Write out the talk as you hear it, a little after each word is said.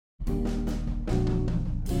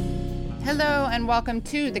Hello and welcome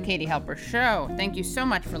to The Katie Halper Show. Thank you so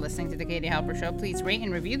much for listening to The Katie Halper Show. Please rate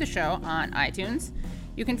and review the show on iTunes.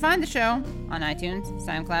 You can find the show on iTunes,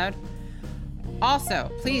 SoundCloud. Also,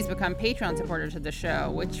 please become Patreon supporters of the show,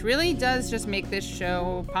 which really does just make this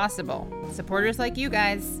show possible. Supporters like you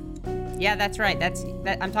guys. Yeah, that's right.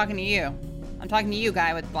 I'm talking to you. I'm talking to you,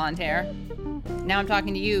 guy with blonde hair. Now I'm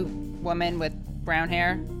talking to you, woman with brown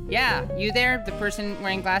hair. Yeah, you there, the person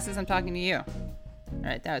wearing glasses, I'm talking to you. All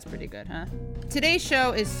right, that was pretty good, huh? Today's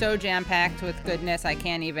show is so jam-packed with goodness, I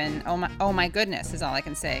can't even, oh my goodness is all I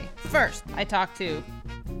can say. First, I talked to,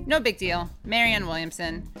 no big deal, Marianne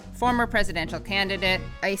Williamson, former presidential candidate,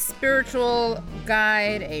 a spiritual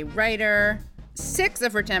guide, a writer. 6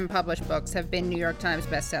 of her 10 published books have been New York Times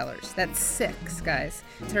bestsellers. That's 6, guys.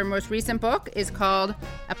 Her most recent book is called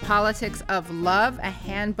A Politics of Love, a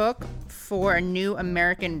handbook for a new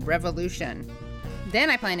American revolution. Then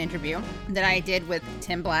I play an interview that I did with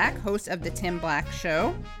Tim Black, host of The Tim Black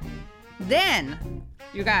Show. Then,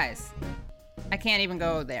 you guys, I can't even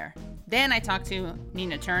go there. Then I talked to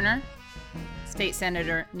Nina Turner, State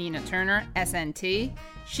Senator Nina Turner, SNT.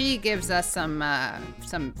 She gives us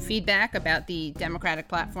some feedback about the Democratic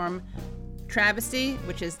platform travesty,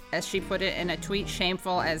 which is, as she put it in a tweet,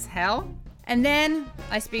 shameful as hell. And then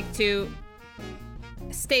I speak to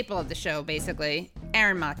a staple of the show, basically,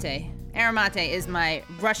 Aaron Mate. Aaron Mate is my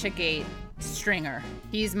Russiagate stringer.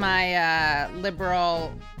 He's my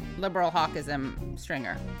liberal hawkism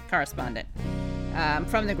stringer, correspondent,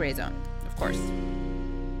 from the Gray Zone, of course.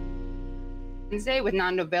 Wednesday with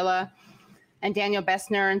Nando Villa and Daniel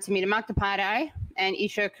Bessner and Samita Mukhopadhyay and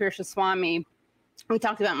Isha Kirshaswamy. We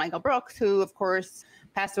talked about Michael Brooks, who, of course,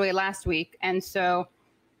 passed away last week. And so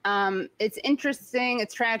it's interesting.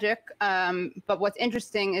 It's tragic. But what's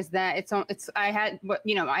interesting is that I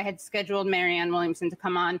had scheduled Marianne Williamson to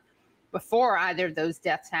come on before either of those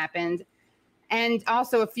deaths happened. And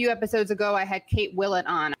also a few episodes ago, I had Kate Willett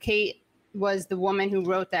on. Kate was the woman who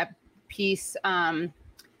wrote that piece.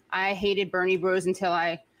 I hated the Bernie Bros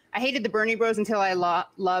until I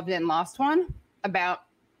loved and lost one, about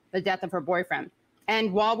the death of her boyfriend.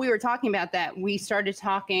 And while we were talking about that, we started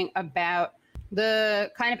talking about the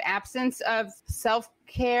kind of absence of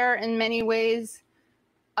self-care in many ways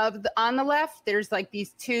on the left. There's like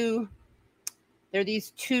these two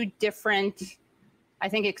different, I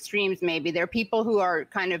think, extremes maybe. There are people who are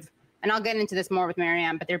kind of, and I'll get into this more with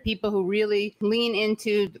Marianne, but there are people who really lean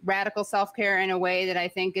into radical self-care in a way that I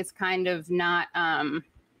think is kind of not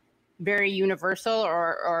very universal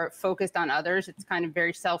or focused on others. It's kind of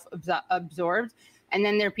very self-absorbed. And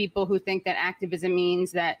then there are people who think that activism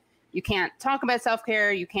means that you can't talk about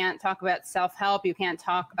self-care, you can't talk about self-help, you can't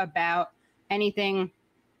talk about anything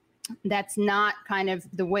that's not kind of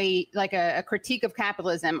the way, like a critique of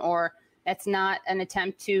capitalism, or that's not an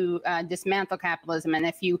attempt to dismantle capitalism. And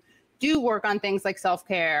if you do work on things like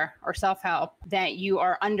self-care or self-help, that you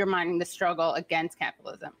are undermining the struggle against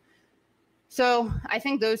capitalism. So I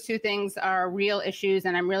think those two things are real issues,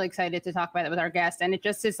 and I'm really excited to talk about it with our guest. And it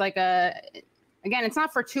just is like again, it's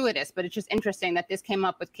not fortuitous, but it's just interesting that this came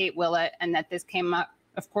up with Kate Willett, and that this came up,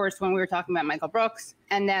 of course, when we were talking about Michael Brooks,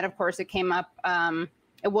 and that, of course, it came up,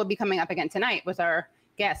 it will be coming up again tonight with our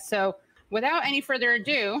guest. So without any further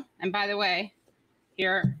ado, and by the way,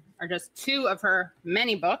 here are just 2 of her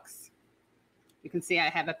many books. You can see I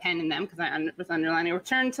have a pen in them because I was underlining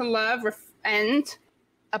Return to Love and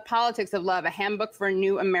A Politics of Love, a handbook for a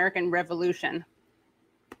new American revolution.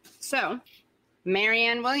 So,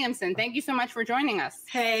 Marianne Williamson, thank you so much for joining us.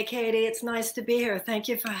 Hey, Katie, it's nice to be here. Thank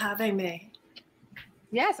you for having me.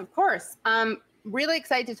 Yes, of course. Really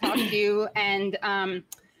excited to talk to you, and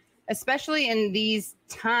especially in these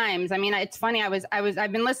times. I mean, it's funny.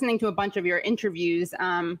 I've been listening to a bunch of your interviews.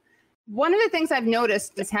 One of the things I've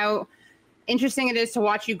noticed is how interesting it is to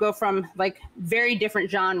watch you go from like very different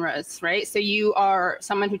genres, right? So you are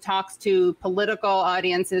someone who talks to political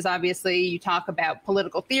audiences. Obviously, you talk about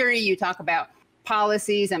political theory. You talk about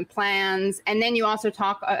policies and plans. And then you also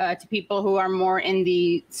talk to people who are more in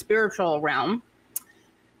the spiritual realm.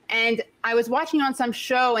 And I was watching on some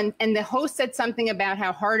show, and the host said something about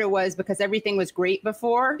how hard it was because everything was great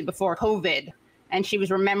before COVID. And she was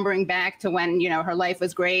remembering back to when, her life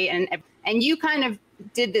was great. And you kind of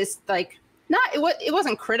did this, like, it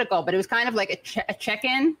wasn't critical, but it was kind of like a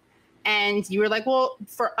check-in. And you were like, well,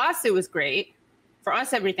 for us, it was great. For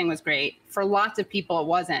us, everything was great. For lots of people, it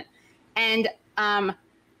wasn't. And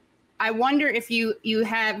I wonder if you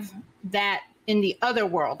have that in the other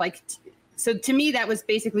world. Like, so to me, that was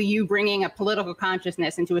basically you bringing a political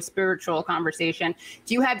consciousness into a spiritual conversation.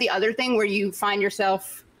 Do you have the other thing where you find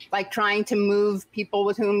yourself like trying to move people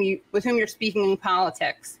with whom you're speaking in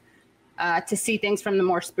politics to see things from the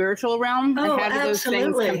more spiritual realm? Oh, and how do those things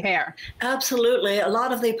absolutely. compare? Absolutely. A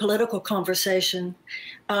lot of the political conversation,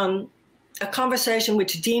 a conversation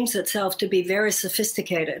which deems itself to be very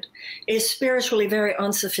sophisticated, is spiritually very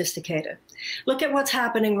unsophisticated. Look at what's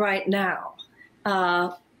happening right now.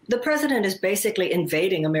 The president is basically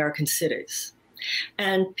invading American cities.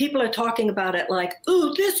 And people are talking about it like,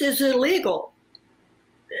 ooh, this is illegal.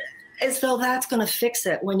 As though that's going to fix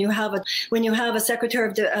it. When you have a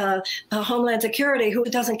Secretary of Homeland Security who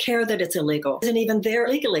doesn't care that it's illegal, isn't even there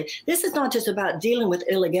legally. This is not just about dealing with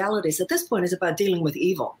illegalities. At this point, it's about dealing with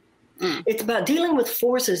evil. It's about dealing with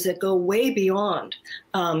forces that go way beyond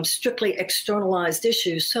strictly externalized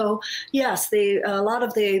issues. So, yes, a lot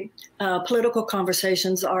of the political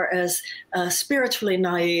conversations are as spiritually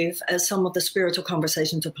naive as some of the spiritual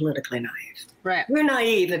conversations are politically naive. Right. We're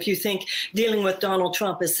naive if you think dealing with Donald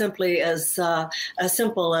Trump is simply as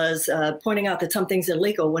simple as pointing out that something's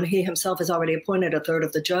illegal when he himself has already appointed a third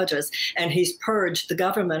of the judges and he's purged the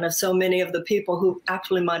government of so many of the people who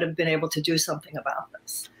actually might have been able to do something about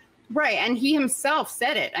this. Right. And he himself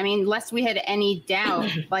said it. I mean, lest we had any doubt,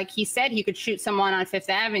 like he said he could shoot someone on Fifth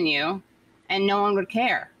Avenue and no one would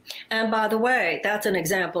care. And by the way, that's an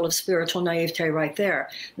example of spiritual naivete right there.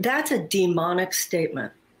 That's a demonic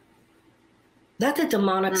statement. That's a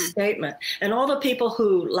demonic statement. And all the people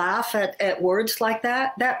who laugh at words like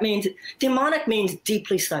that, that means demonic means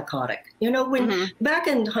deeply psychotic. You know, when back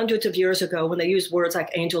in hundreds of years ago, when they used words like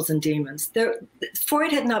angels and demons,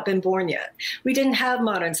 Freud had not been born yet. We didn't have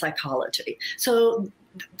modern psychology. So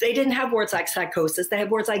they didn't have words like psychosis. They had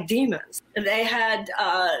words like demons. They had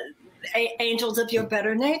angels of your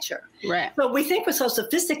better nature. Right. So we think we're so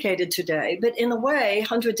sophisticated today, but in a way,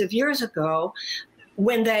 hundreds of years ago,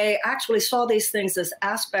 when they actually saw these things as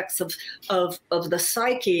aspects of the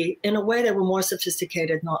psyche, in a way they were more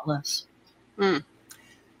sophisticated, not less.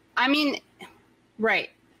 I mean, right.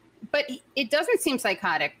 But it doesn't seem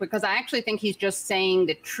psychotic because I actually think he's just saying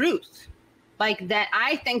the truth. Like that,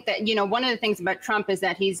 I think that, you know, one of the things about Trump is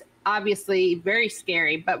that he's obviously very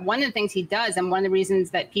scary. But one of the things he does, and one of the reasons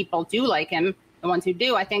that people do like him, the ones who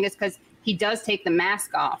do, I think is because he does take the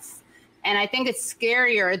mask off. And I think it's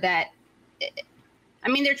scarier that... I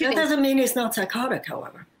mean, that doesn't mean he's not psychotic,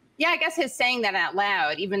 however. Yeah, I guess his saying that out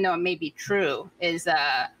loud, even though it may be true, is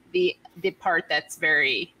the part that's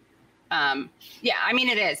very, yeah, I mean,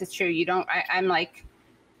 it is. It's true. You don't, I'm like,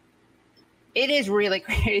 it is really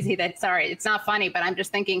crazy that, sorry, it's not funny, but I'm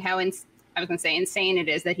just thinking how, I was going to say insane it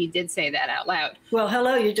is that he did say that out loud. Well,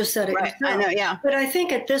 hello, you just said it right. yourself. I know, yeah. But I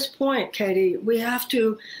think at this point, Katie, we have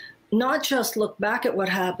to not just look back at what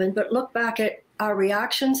happened, but look back at our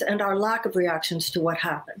reactions and our lack of reactions to what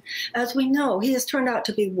happened. As we know, he has turned out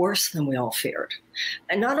to be worse than we all feared.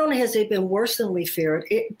 And not only has he been worse than we feared,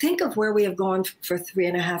 think of where we have gone for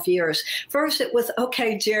 3.5 years. First, it was,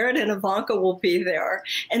 okay, Jared and Ivanka will be there,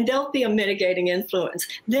 and they'll be a mitigating influence.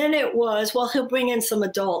 Then it was, well, he'll bring in some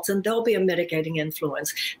adults, and they'll be a mitigating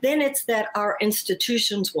influence. Then it's that our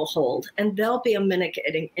institutions will hold, and they'll be a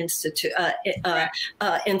mitigating influence.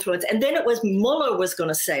 And then it was Mueller was going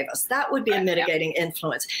to save us. That would be a mitigating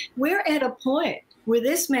influence. We're at a point where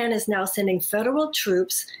this man is now sending federal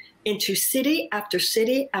troops into city after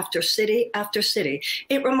city after city after city.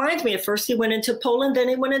 It reminds me, at first he went into Poland, then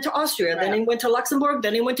he went into Austria, then he went to Luxembourg,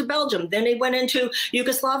 then he went to Belgium, then he went into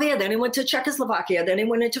Yugoslavia, then he went to Czechoslovakia, then he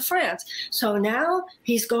went into France. So now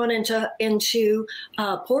he's gone into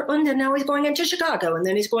Portland, and now he's going into Chicago, and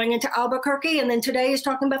then he's going into Albuquerque, and then today he's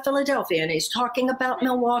talking about Philadelphia, and he's talking about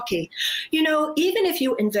Milwaukee. You know, even if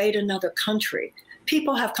you invade another country,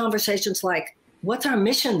 people have conversations like, what's our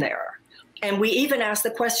mission there? And we even ask the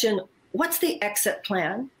question, what's the exit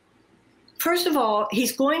plan? First of all,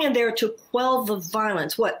 he's going in there to quell the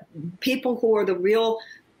violence. What, people who are the real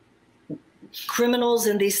criminals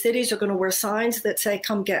in these cities are going to wear signs that say,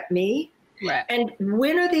 come get me? Right. And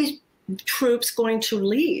when are these troops going to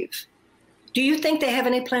leave? Do you think they have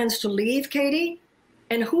any plans to leave, Katie?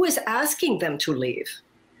 And who is asking them to leave?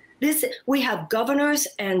 We have governors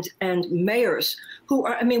and mayors who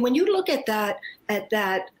are, I mean, when you look at that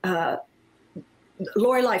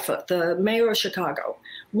Lori Lightfoot, the mayor of Chicago,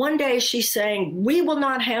 one day she's saying, we will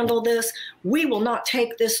not handle this. We will not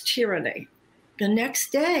take this tyranny. The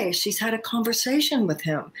next day, she's had a conversation with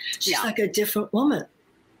him. She's like a different woman.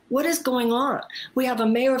 What is going on? We have a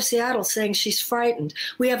mayor of Seattle saying she's frightened.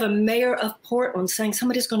 We have a mayor of Portland saying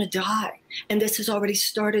somebody's going to die. And this has already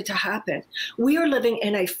started to happen. We are living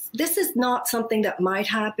in this is not something that might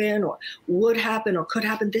happen or would happen or could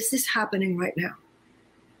happen. This is happening right now.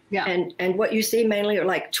 Yeah. And what you see mainly are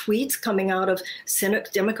like tweets coming out of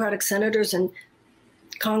Democratic senators and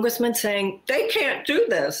congressmen saying they can't do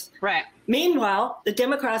this. Right. Meanwhile, the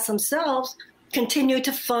Democrats themselves continue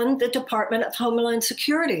to fund the Department of Homeland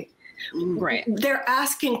Security. Right. They're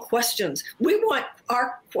asking questions. We want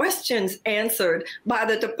our questions answered by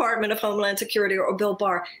the Department of Homeland Security or Bill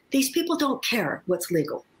Barr. These people don't care what's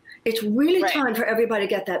legal. It's really time for everybody to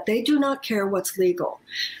get that. They do not care what's legal.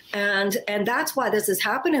 And that's why this is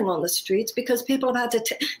happening on the streets, because people have had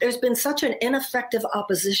to, there's been such an ineffective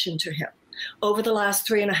opposition to him over the last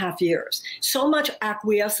 3.5 years. So much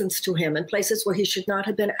acquiescence to him in places where he should not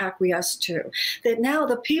have been acquiesced to, that now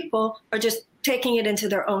the people are just taking it into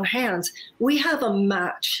their own hands. We have a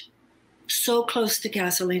match so close to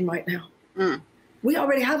gasoline right now. We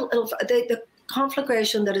already have the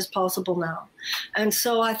conflagration that is possible now. And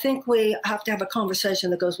so I think we have to have a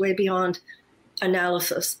conversation that goes way beyond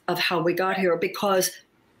analysis of how we got here, because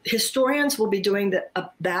historians will be doing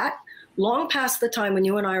that long past the time when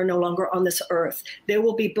you and I are no longer on this earth. There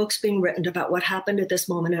will be books being written about what happened at this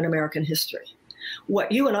moment in American history.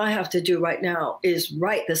 What you and I have to do right now is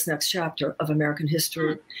write this next chapter of American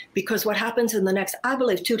history, because what happens in the next, I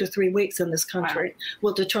believe, 2 to 3 weeks in this country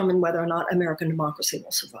will determine whether or not American democracy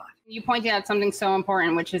will survive. You pointed out something so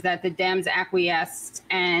important, which is that the Dems acquiesced,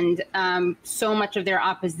 and so much of their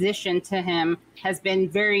opposition to him has been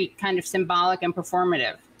very kind of symbolic and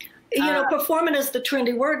performative. You know, performant is the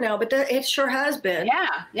trendy word now, but it sure has been. Yeah.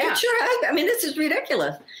 It sure has been. I mean, this is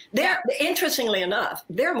ridiculous. Interestingly enough,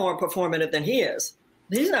 they're more performative than he is.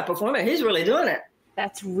 He's not performing. He's really doing it.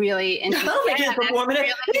 That's really interesting. I don't think he's performing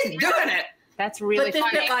it. He's doing it. That's really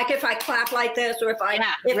funny. But like if I clap like this, or if I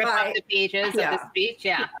rip up the pages of the speech,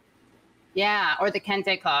 yeah, or the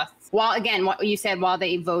kente costs. Well, again, what you said, while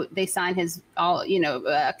they vote, they sign his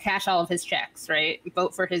cash all of his checks, right?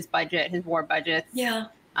 Vote for his budget, his war budgets. Yeah.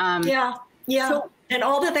 So, and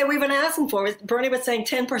all that they were even asking for was, Bernie was saying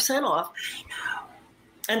 10% off. I know.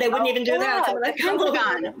 And they wouldn't even do that. So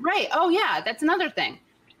right. Oh, yeah. That's another thing.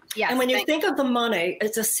 Yes. And when you think of the money,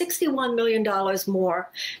 it's a $61 million more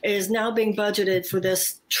is now being budgeted for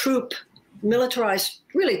this militarized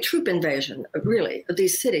troop invasion, of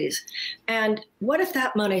these cities. And what if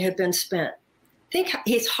that money had been spent? Think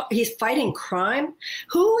he's fighting crime.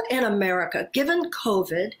 Who in America, given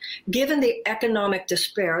COVID, given the economic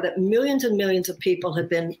despair that millions and millions of people have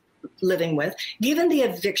been living with, given the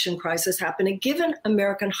eviction crisis happening, given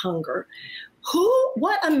American hunger,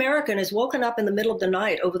 what American has woken up in the middle of the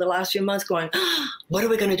night over the last few months going, what are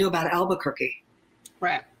we going to do about Albuquerque?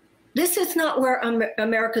 Right. This is not where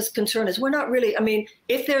America's concern is. We're not really,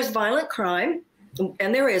 if there's violent crime,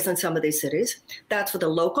 and there is in some of these cities, that's for the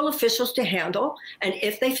local officials to handle. And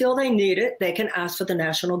if they feel they need it, they can ask for the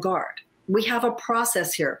National Guard. We have a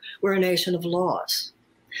process here. We're a nation of laws.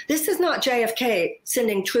 This is not JFK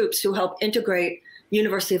sending troops to help integrate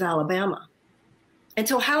University of Alabama. And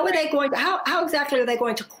so how exactly are they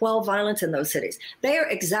going to quell violence in those cities? They are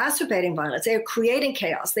exacerbating violence. They are creating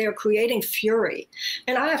chaos. They are creating fury.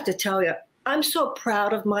 And I have to tell you, I'm so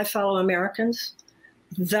proud of my fellow Americans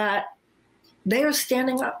that they are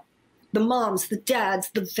standing up. The moms, the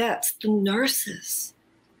dads, the vets, the nurses.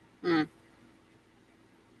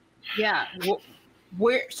 Yeah.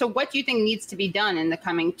 So what do you think needs to be done in the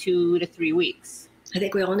coming 2 to 3 weeks? I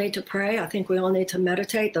think we all need to pray. I think we all need to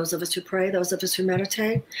meditate. Those of us who pray, those of us who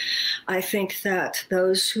meditate. I think that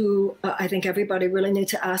I think everybody really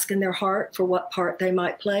needs to ask in their heart for what part they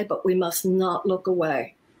might play, but we must not look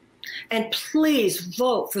away. And please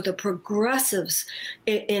vote for the progressives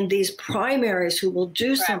in these primaries who will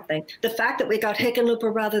do something. The fact that we got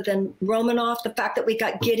Hickenlooper rather than Romanoff, the fact that we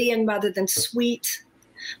got Gideon rather than Sweet,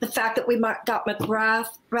 the fact that we got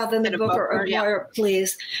McGrath rather than Booker or Boyer,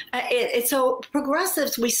 please. So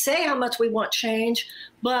progressives, we say how much we want change,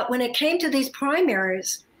 but when it came to these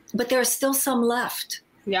primaries, but there's still some left.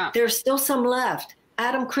 Yeah. There's still some left.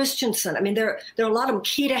 Adam Christensen. There are a lot of them.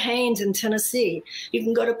 Keita Haynes in Tennessee. You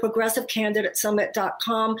can go to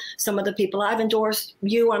progressivecandidatesummit.com. Some of the people I've endorsed,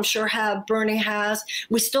 you I'm sure have, Bernie has.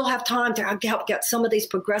 We still have time to help get some of these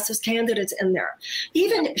progressive candidates in there.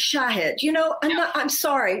 Even Shahid, I'm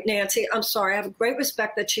sorry, Nancy. I'm sorry. I have great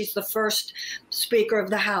respect that she's the first Speaker of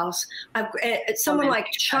the House. Someone like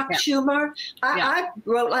Chuck Schumer. I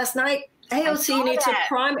wrote last night, AOC needs a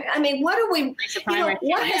primary. What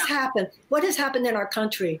has happened? What has happened in our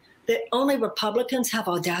country that only Republicans have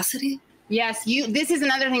audacity? Yes, this is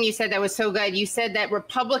another thing you said that was so good. You said that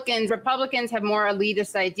Republicans have more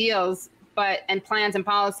elitist ideals, and plans and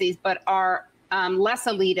policies, but are less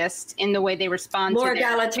elitist in the way they respond more to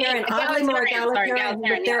egalitarian, more egalitarian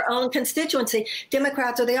with their own constituency.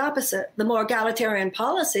 Democrats are the opposite, the more egalitarian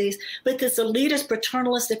policies, but this elitist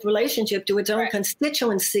paternalistic relationship to its own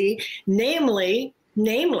constituency, namely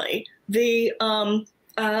namely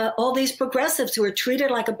all these progressives who are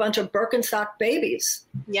treated like a bunch of Birkenstock babies.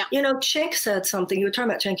 Yeah. Cenk said something. You were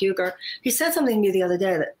talking about Cenk Uygur. He said something to me the other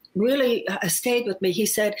day that really stayed with me. He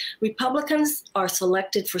said, Republicans are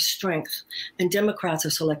selected for strength and Democrats are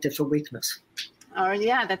selected for weakness. Oh,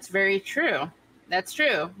 yeah, that's very true. That's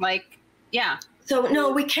true. Like, yeah. So,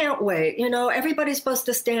 no, we can't wait. Everybody's supposed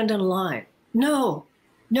to stand in line. No.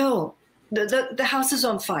 The house is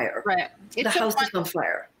on fire. Right. The house is on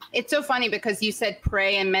fire. It's so funny because you said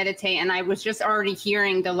pray and meditate, and I was just already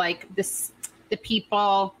hearing the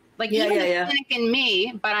people, like even the cynic in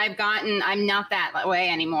me, but I'm not that way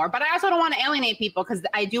anymore. But I also don't want to alienate people because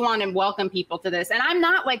I do want to welcome people to this. And I'm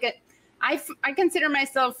not I consider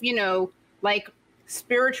myself, like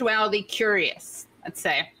spirituality curious, let's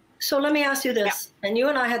say. So let me ask you this, and you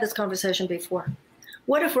and I had this conversation before.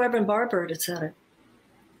 What if Reverend Barbird had said it?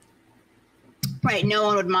 Right, no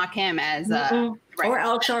one would mock him as right. Or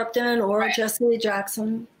Al Sharpton or Jesse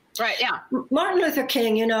Jackson. Right, yeah. Martin Luther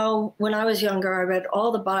King, when I was younger, I read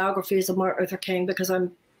all the biographies of Martin Luther King because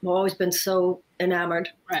I've always been so enamored.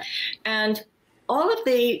 Right. And all of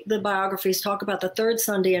the biographies talk about the third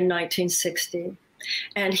Sunday in 1960.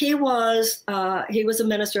 And he was a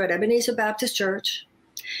minister at Ebenezer Baptist Church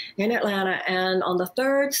in Atlanta. And on the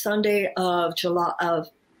third Sunday of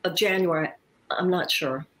January, I'm not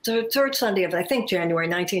sure, the third Sunday of, I think, January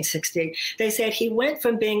 1960, they said he went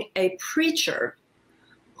from being a preacher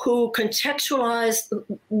who contextualized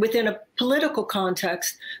within a political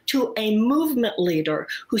context to a movement leader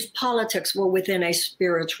whose politics were within a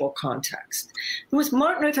spiritual context. It was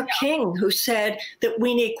Martin Luther King who said that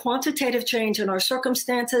we need quantitative change in our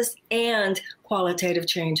circumstances and qualitative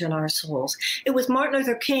change in our souls. It was Martin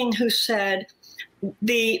Luther King who said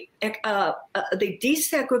the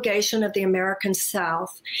desegregation of the American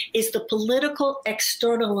South is the political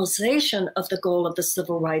externalization of the goal of the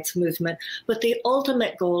civil rights movement, but the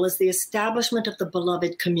ultimate goal is the establishment of the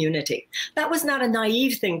beloved community. That was not a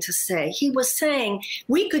naive thing to say. He was saying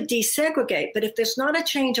we could desegregate, but if there's not a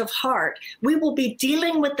change of heart, we will be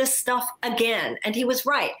dealing with this stuff again. And he was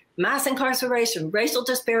right. Mass incarceration, racial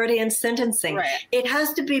disparity in sentencing. Right. It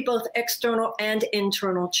has to be both external and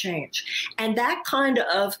internal change. And that kind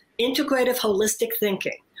of integrative, holistic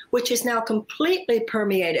thinking, which is now completely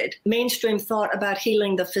permeated mainstream thought about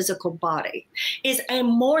healing the physical body, is a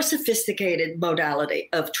more sophisticated modality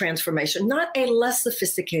of transformation, not a less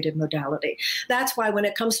sophisticated modality. That's why when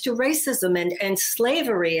it comes to racism and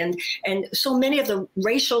slavery and so many of the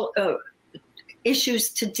racial issues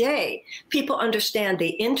today, people understand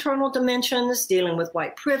the internal dimensions, dealing with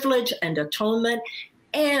white privilege and atonement,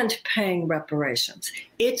 and paying reparations.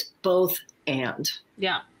 It's both and.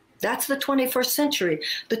 Yeah. That's the 21st century.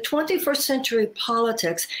 The 21st century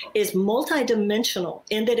politics is multidimensional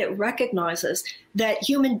in that it recognizes that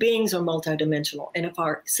human beings are multidimensional. And if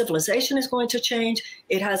our civilization is going to change,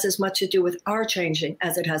 it has as much to do with our changing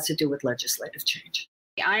as it has to do with legislative change.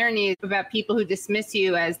 The irony about people who dismiss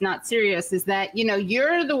you as not serious is that,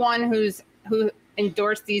 you're the one who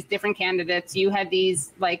endorsed these different candidates. You had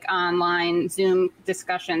these online Zoom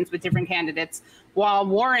discussions with different candidates, while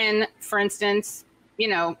Warren, for instance,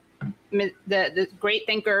 the great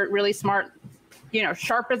thinker, really smart,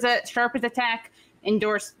 sharp as a tack,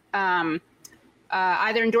 endorsed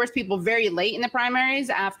either endorsed people very late in the primaries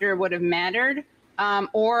after it would have mattered,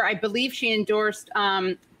 or I believe she endorsed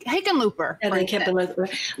Hickenlooper. I think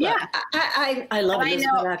Hickenlooper. Yeah, I love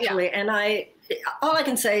Elizabeth actually, and all I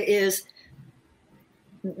can say is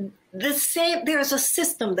there's a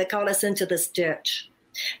system that got us into this ditch.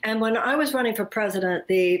 And when I was running for president,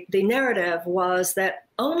 the narrative was that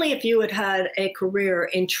only if you had had a career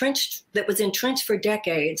that was entrenched for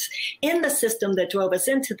decades in the system that drove us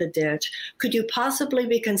into the ditch, could you possibly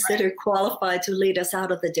be considered qualified to lead us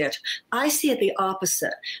out of the ditch. I see it the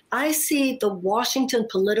opposite. I see the Washington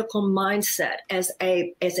political mindset as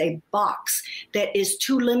a box that is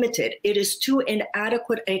too limited. It is too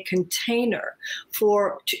inadequate a container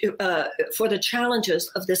for the challenges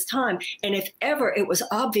of this time. And if ever it was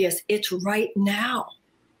obvious, it's right now.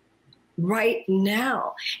 Right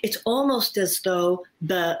now, it's almost as though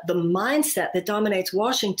the mindset that dominates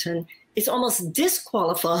Washington is almost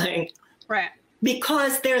disqualifying. Right.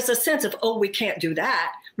 Because there's a sense of, we can't do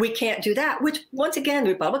that. We can't do that, which once again,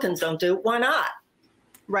 Republicans don't do. Why not?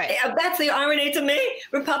 Right. That's the irony to me.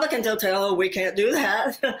 Republicans don't say, we can't do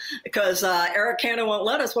that because Eric Cantor won't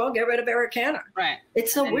let us. Well, get rid of Eric Cantor. Right.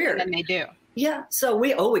 It's so weird. And they do. Yeah. So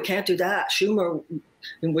we can't do that. Schumer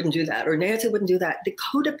wouldn't do that, or Nancy wouldn't do that. The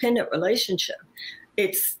codependent relationship.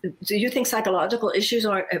 Do you think psychological issues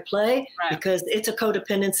aren't at play? Right. Because it's a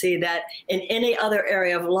codependency that in any other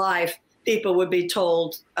area of life people would be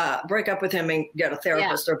told, break up with him and get a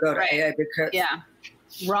therapist or go to AA because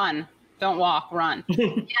run. Don't walk, run.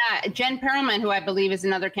 Jen Perelman, who I believe is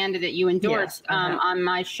another candidate you endorsed on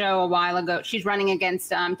my show a while ago. She's running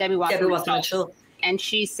against Debbie Wasserman. And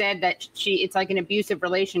she said that it's like an abusive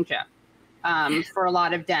relationship for a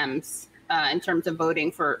lot of Dems in terms of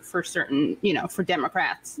voting for certain, for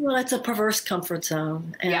Democrats. Well, it's a perverse comfort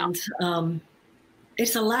zone. And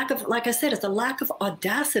it's a lack of, like I said, it's a lack of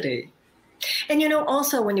audacity. And,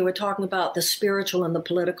 also when you were talking about the spiritual and the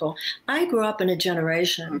political, I grew up in a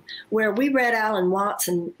generation where we read Alan Watts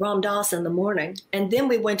and Ram Dass in the morning, and then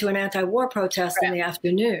we went to an anti-war protest in the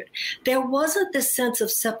afternoon. There wasn't this sense of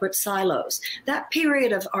separate silos. That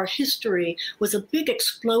period of our history was a big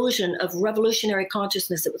explosion of revolutionary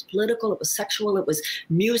consciousness. It was political, it was sexual, it was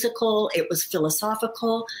musical, it was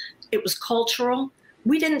philosophical, it was cultural.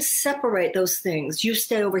 We didn't separate those things. You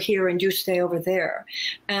stay over here and you stay over there.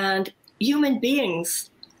 And human beings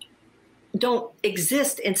don't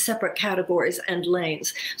exist in separate categories and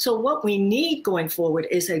lanes. So what we need going forward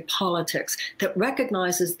is a politics that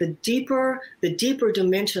recognizes the deeper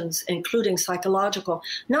dimensions, including psychological,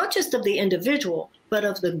 not just of the individual, but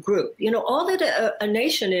of the group. All that a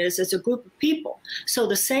nation is a group of people. So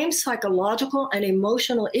the same psychological and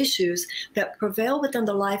emotional issues that prevail within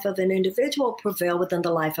the life of an individual prevail within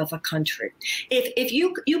the life of a country. If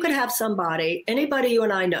you could have anybody you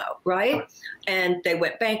and I know, right? And they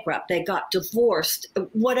went bankrupt, they got divorced,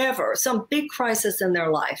 whatever, some big crisis in their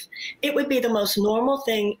life. It would be the most normal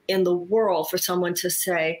thing in the world for someone to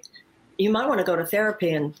say, you might want to go to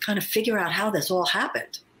therapy and kind of figure out how this all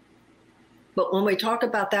happened. But when we talk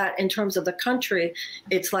about that in terms of the country,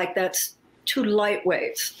 it's like that's too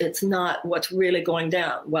lightweight. It's not what's really going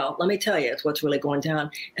down. Well, let me tell you, it's what's really going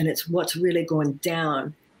down, and it's what's really going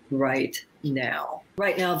down right now.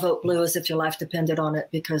 Right now, vote blue as if your life depended on it,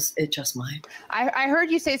 because it just might. I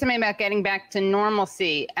heard you say something about getting back to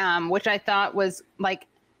normalcy, which I thought was like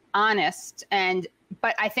honest.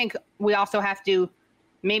 But I think we also have to,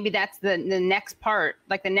 maybe that's the next part,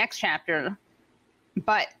 like the next chapter.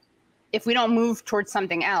 But if we don't move towards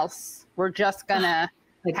something else, we're just gonna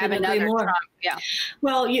have another Trump. Yeah.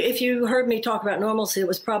 Well, if you heard me talk about normalcy, it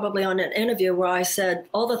was probably on an interview where I said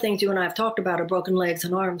all the things you and I have talked about are broken legs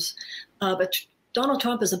and arms, but Donald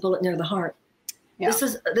Trump is a bullet near the heart. Yeah.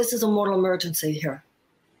 This is a mortal emergency here.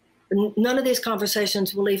 None of these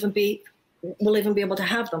conversations will even be able to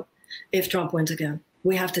have them if Trump wins again.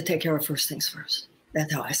 We have to take care of first things first.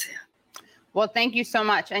 That's how I see it. Well, thank you so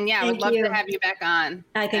much. And I would love to have you back on.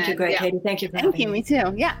 I think you're great, Katie. Thank you for having me. Me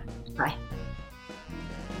too. Yeah. Bye.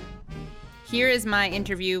 Here is my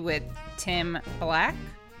interview with Tim Black,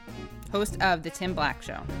 host of The Tim Black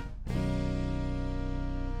Show.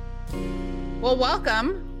 Well,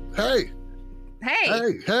 welcome. Hey.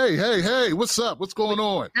 What's up? What's going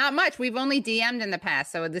on? Not much. We've only DM'd in the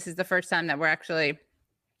past, so this is the first time that we're actually,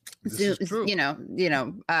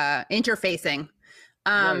 interfacing.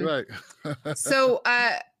 Right. So,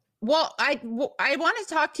 well, I want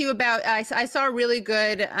to talk to you about, I saw a really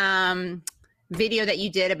good video that you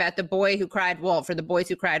did about the boy who cried wolf, or the boys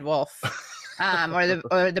who cried wolf,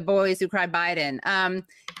 or the boys who cried Biden.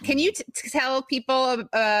 Can you tell people,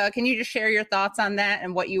 can you just share your thoughts on that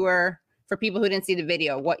and what you were, for people who didn't see the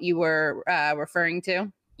video, what you were referring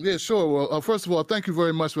to? Yeah, sure. Well, first of all, thank you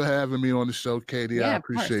very much for having me on the show, Katie. I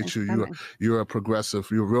appreciate you. You're a progressive.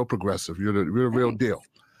 You're real progressive. You're the real deal.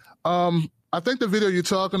 I think the video you're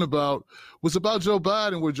talking about was about Joe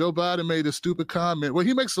Biden, where Joe Biden made a stupid comment. Well,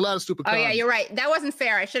 he makes a lot of stupid comments. Oh, yeah, you're right. That wasn't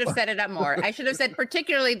fair. I should have set it up more. I should have said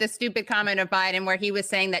particularly the stupid comment of Biden, where he was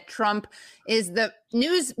saying that Trump is the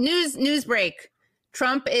news break.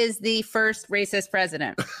 Trump is the first racist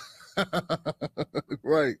president.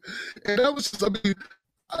 Right. And that was,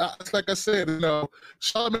 like I said,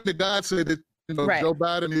 Charlamagne the God said that, Joe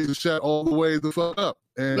Biden needs to shut all the way the fuck up.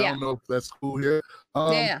 And I don't know if that's cool here.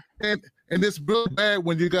 And it's real bad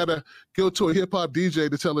when you got to go to a hip hop DJ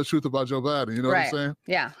to tell the truth about Joe Biden. You know what I'm saying?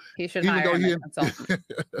 Yeah. He should hire him.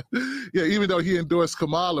 Even though he endorsed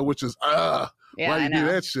Kamala, which is, why you do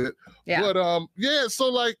that shit? Yeah. But, so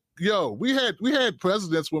like, we had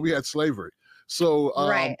presidents when we had slavery. So,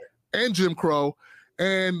 and Jim Crow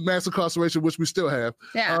and mass incarceration, which we still have.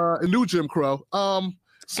 Yeah. And new Jim Crow.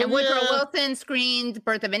 So and Woodrow Wilson screened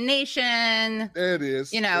Birth of a Nation. It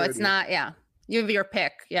is. It's not, you have your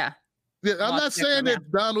pick. Yeah. Yeah, I'm not saying that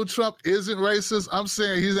Donald Trump isn't racist. I'm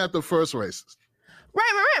saying he's not the first racist.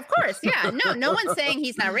 Right. Of course. Yeah. No one's saying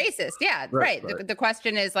he's not racist. Yeah. Right. The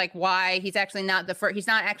question is like why he's actually not the first. He's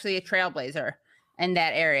not actually a trailblazer in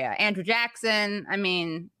that area. Andrew Jackson. I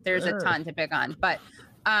mean, there's a ton to pick on. But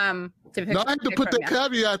No, I had to put that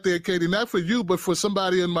caveat there, Katie, not for you, but for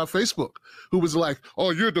somebody in my Facebook who was like,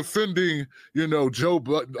 "Oh, you're defending, Trump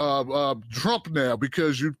now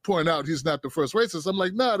because you point out he's not the first racist." I'm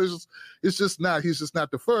like, no, it's just not. He's just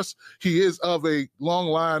not the first. He is of a long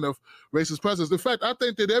line of racist presidents. In fact, I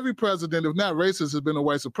think that every president, if not racist, has been a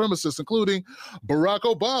white supremacist, including Barack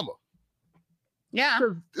Obama. Yeah,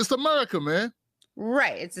 it's America, man.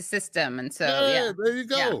 Right, it's a system, and so there you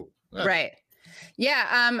go. Yeah. Right.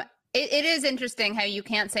 Yeah. It is interesting how you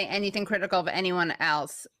can't say anything critical of anyone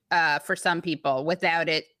else for some people without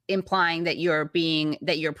it implying that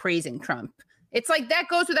you're praising Trump. It's like that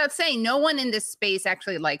goes without saying. No one in this space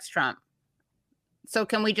actually likes Trump. So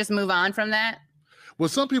can we just move on from that? Well,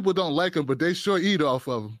 some people don't like him, but they sure eat off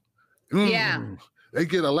of him. Yeah. They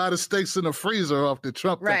get a lot of steaks in the freezer off the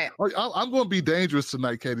Trump. Right. I'm going to be dangerous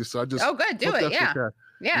tonight, Katie. So I just. Oh, good. Do it. Yeah.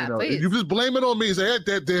 Yeah, please. You just blame it on me. Say,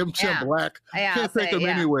 that damn Tim Black. You can't take him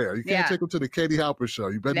anywhere. You can't take him to the Katie Halper show.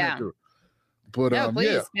 You better not do it. But no,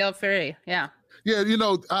 please feel free. Yeah. Yeah,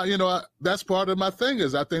 that's part of my thing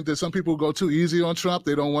is I think that some people go too easy on Trump.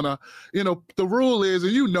 They don't want to, the rule is,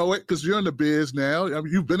 and you know it because you're in the biz now. I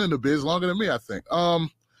mean, you've been in the biz longer than me, I think.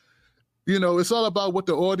 It's all about what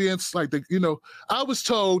the audience like. I was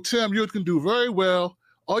told, Tim, you can do very well.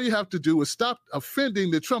 All you have to do is stop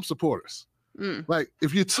offending the Trump supporters. Like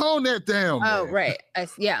if you tone that down. Oh, man, right.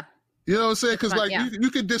 Yeah. You know what I'm saying? Because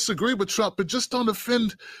you can disagree with Trump, but just don't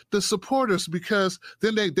offend the supporters because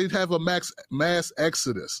then they'd have a mass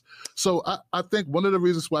exodus. So I think one of the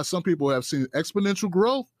reasons why some people have seen exponential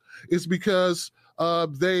growth is because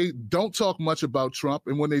they don't talk much about Trump.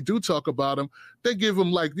 And when they do talk about him, they give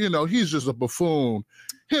him he's just a buffoon.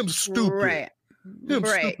 Him stupid. Right. Him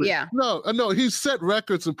stupid. Yeah. No, he's set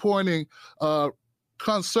records appointing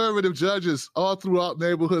conservative judges all throughout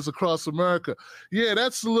neighborhoods across America. Yeah,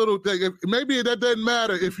 that's a little thing. Maybe that doesn't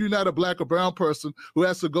matter if you're not a black or brown person who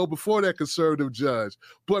has to go before that conservative judge.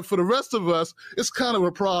 But for the rest of us, it's kind of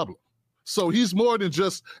a problem. So he's more than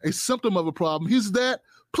just a symptom of a problem. He's that,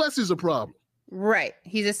 plus he's a problem. Right.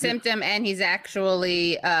 He's a symptom and he's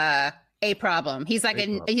actually a problem. He's like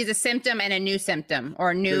he's a symptom and a new symptom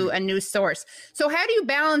or a new source. So how do you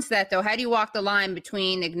balance that though? How do you walk the line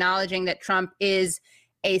between acknowledging that Trump is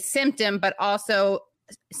a symptom, but also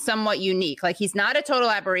somewhat unique? Like he's not a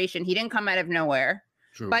total aberration. He didn't come out of nowhere,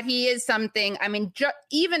 but he is something. I mean,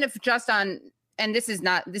 even if just on, and this isn't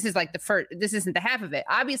the half of it.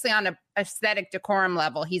 Obviously on a aesthetic decorum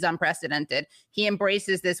level, he's unprecedented. He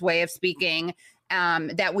embraces this way of speaking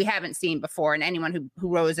that we haven't seen before, and anyone who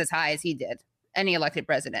rose as high as he did, any elected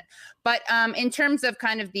president. But in terms of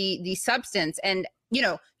kind of the substance, and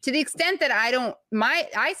to the extent that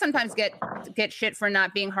I sometimes get shit for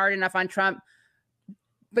not being hard enough on Trump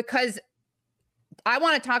because I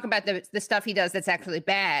want to talk about the stuff he does that's actually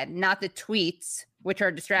bad, not the tweets, which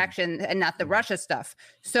are distractions, and not the Russia stuff.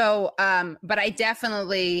 So, but I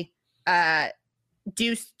definitely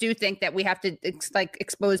do think that we have to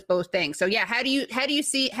expose both things. So yeah, how do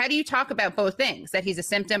you talk about both things, that he's a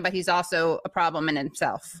symptom, but he's also a problem in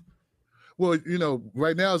himself? Well,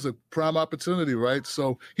 right now is a prime opportunity, right?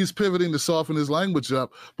 So he's pivoting to soften his language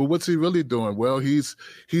up, but what's he really doing? Well, he's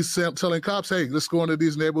telling cops, hey, let's go into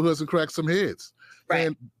these neighborhoods and crack some heads. Right.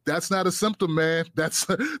 And that's not a symptom, man. That's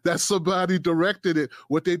somebody directed it.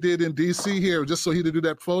 What they did in D.C. here, just so he could do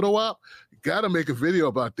that photo op, you got to make a video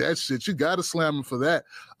about that shit. You got to slam him for that.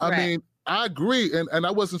 I mean, I agree, and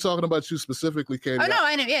I wasn't talking about you specifically, Katie. Oh no,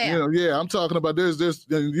 I know, yeah. I'm talking about there's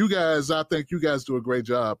you guys. I think you guys do a great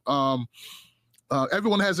job.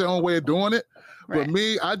 Everyone has their own way of doing it. But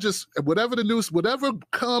me, I just, whatever the news, whatever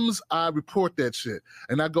comes, I report that shit.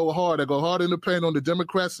 And I go hard. I go hard in the paint on the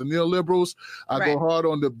Democrats, the neoliberals. I go hard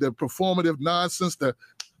on the performative nonsense,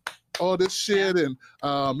 all this shit and,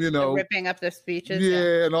 the ripping up their speeches.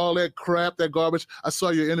 Yeah, and all that crap, that garbage. I saw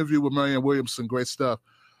your interview with Marianne Williamson. Great stuff.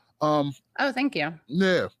 Oh, thank you.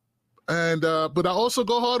 Yeah. And but I also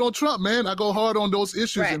go hard on Trump, man. I go hard on those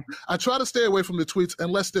issues, and I try to stay away from the tweets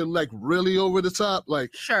unless they're like really over the top,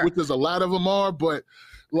 which there's a lot of them are. But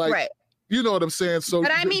you know what I'm saying. So,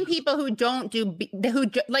 but I mean, people who don't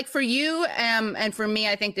like for you and for me,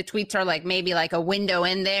 I think the tweets are like maybe like a window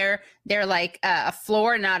in there. They're like a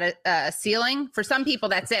floor, not a ceiling. For some people,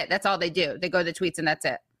 that's it. That's all they do. They go to the tweets and that's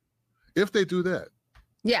it. If they do that,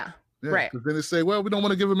 yeah. Right. Because then they say, well, we don't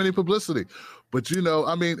want to give them any publicity. But,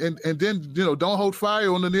 I mean, and then, don't hold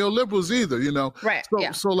fire on the neoliberals either, Right.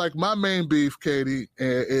 So like my main beef, Katie,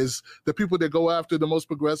 is the people that go after the most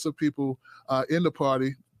progressive people in the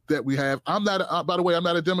party, that we have. I'm not, by the way, I'm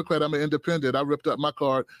not a Democrat. I'm an independent. I ripped up my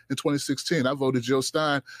card in 2016. I voted Jill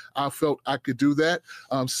Stein. I felt I could do that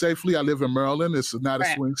safely. I live in Maryland. It's not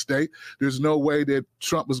a swing state. There's no way that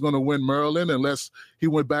Trump was going to win Maryland unless he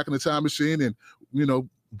went back in the time machine and,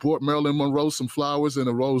 bought Marilyn Monroe some flowers and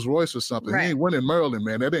a Rolls Royce or something. He ain't winning Maryland,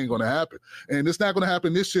 man. That ain't going to happen. And it's not going to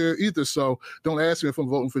happen this year either. So don't ask me if I'm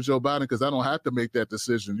voting for Joe Biden, because I don't have to make that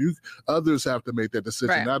decision. Others have to make that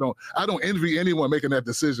decision. I don't envy anyone making that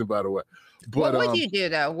decision, by the way. But, what would you do,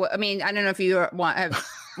 though? I mean, I don't know if you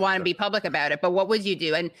want to be public about it, but what would you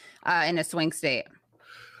do in a swing state?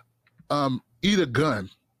 Eat a gun.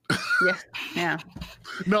 Yeah.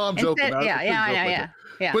 No, I'm joking.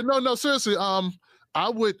 Yeah. But no, seriously, I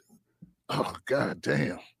would, oh, God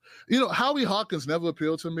damn. Howie Hawkins never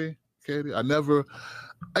appealed to me, Katie.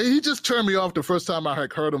 He just turned me off the first time I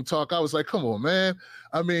heard him talk. I was like, come on, man.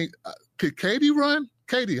 I mean, could Katie run?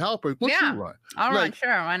 Katie Halper, what's she run? I'll run,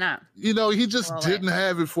 sure, why not? He just didn't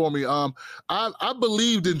have it for me. I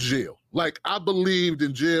believed in Jill. I believed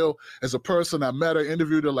in Jill as a person. I met her,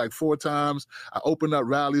 interviewed her 4 times. I opened up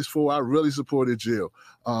rallies for her. I really supported Jill.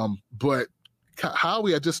 But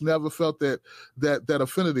Howie, I just never felt that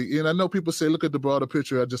affinity. And I know people say, look at the broader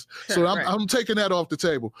picture. I'm taking that off the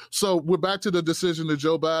table. So we're back to the decision of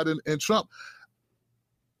Joe Biden and Trump.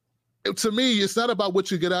 To me, it's not about what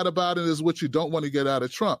you get out of Biden, it's what you don't want to get out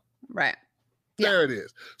of Trump. Right. There it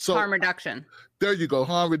is. So harm reduction. There you go.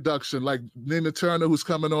 Harm reduction. Like Nina Turner, who's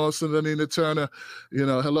coming on, Senator Nina Turner,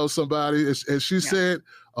 hello, somebody. As she said,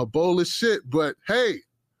 a bowl of shit, but hey,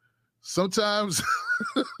 sometimes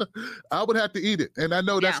I would have to eat it. And I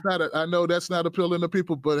know that's not appealing to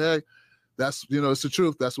people, but hey, that's, it's the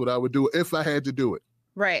truth. That's what I would do if I had to do it.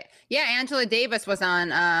 Right. Yeah. Angela Davis was on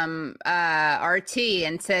RT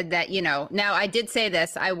and said that, now I did say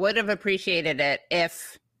this, I would have appreciated it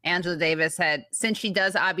if Angela Davis had, since she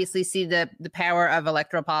does obviously see the power of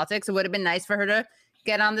electoral politics, it would have been nice for her to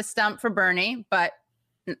get on the stump for Bernie, but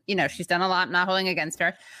she's done a lot, I'm not holding against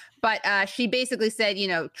her. But she basically said,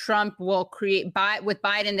 Trump will create, with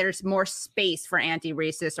Biden, there's more space for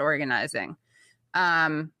anti-racist organizing.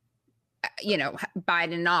 Biden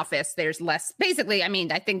in office, there's less. Basically, I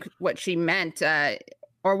mean, I think what she meant,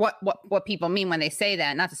 or what people mean when they say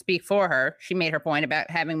that, not to speak for her, she made her point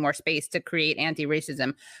about having more space to create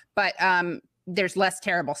anti-racism. But there's less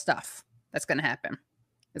terrible stuff that's going to happen,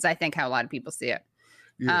 is I think how a lot of people see it.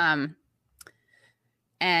 Yeah.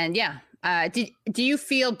 Do you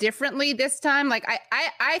feel differently this time?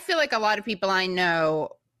 I feel like a lot of people I know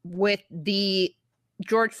with the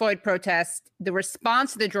George Floyd protest, the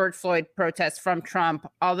response to the George Floyd protest from Trump,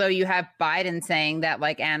 although you have Biden saying that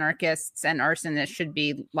anarchists and arsonists should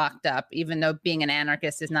be locked up, even though being an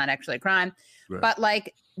anarchist is not actually a crime. Right. But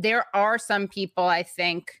there are some people, I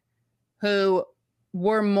think, who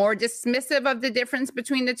were more dismissive of the difference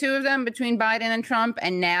between the two of them, between Biden and Trump.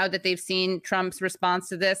 And now that they've seen Trump's response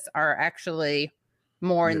to this, are actually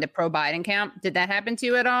more in the pro-Biden camp. Did that happen to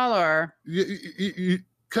you at all, or?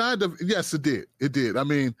 Kind of, yes, it did. It did. I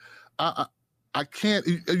mean, I can't.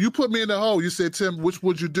 You put me in the hole. You said, Tim, which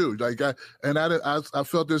would you do? I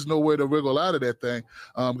felt there's no way to wriggle out of that thing.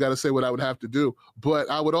 Got to say what I would have to do. But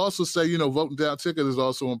I would also say, voting down ticket is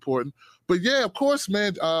also important. But yeah, of course,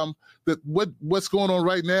 man. What's going on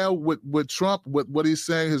right now with Trump, what he's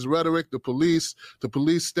saying, his rhetoric, the police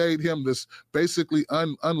state, him this basically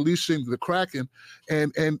unleashing the Kraken,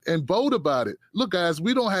 and bold about it. Look, guys,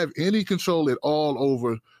 we don't have any control at all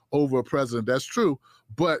over a president. That's true,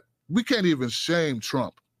 but we can't even shame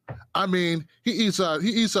Trump. I mean, he eats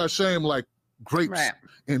our shame like grapes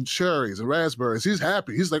and cherries and raspberries. He's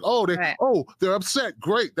happy. He's like, they're upset.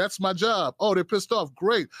 Great, that's my job. Oh, they're pissed off.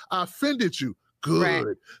 Great, I offended you. Good.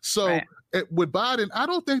 Right. So with Biden, I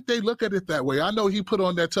don't think they look at it that way. I know he put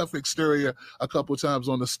on that tough exterior a couple of times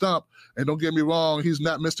on the stump, and don't get me wrong, he's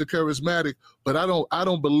not Mr. Charismatic, but I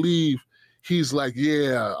don't believe he's like,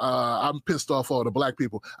 I'm pissed off all the black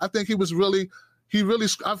people. I think he really,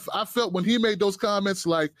 I felt when he made those comments,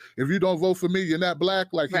 like, if you don't vote for me, you're not black,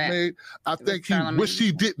 he made, I think he wished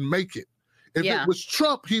he didn't make it. If it was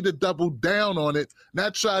Trump, he'd have doubled down on it,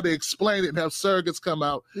 not try to explain it and have surrogates come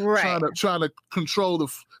out trying to control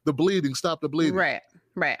the bleeding, stop the bleeding. Right.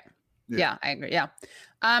 Yeah, I agree. Yeah.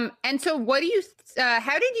 And so what do you,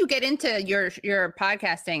 how did you get into your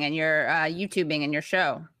podcasting and your YouTubing and your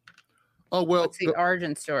show? Oh, well, what's the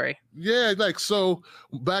origin story? Yeah, so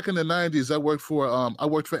back in the 90s, I worked for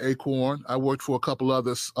Acorn. I worked for a couple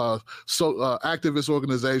other activist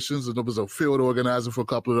organizations, and I was a field organizer for a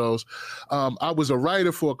couple of those. I was a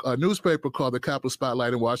writer for a newspaper called the Capital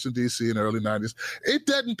Spotlight in Washington, D.C. in the early 90s. It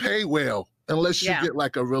didn't pay well unless you get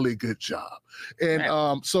like a really good job.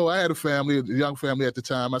 And so I had a young family at the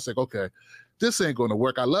time. I said, okay, this ain't going to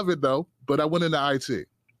work. I love it though, but I went into IT.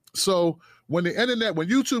 So when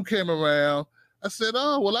YouTube came around, I said,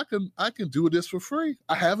 oh, well, I can do this for free.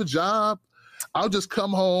 I have a job. I'll just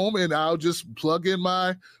come home and I'll just plug in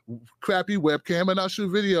my crappy webcam and I'll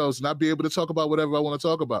shoot videos and I'll be able to talk about whatever I want to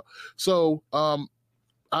talk about. So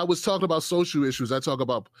I was talking about social issues. I talk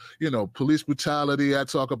about, police brutality. I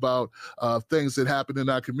talk about things that happen in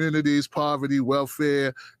our communities, poverty,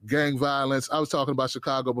 welfare, gang violence. I was talking about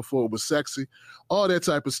Chicago before it was sexy, all that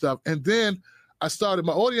type of stuff. And then my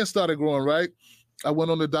audience started growing, right? I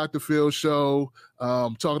went on the Dr. Phil show,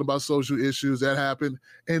 talking about social issues. That happened.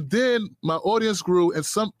 And then my audience grew, and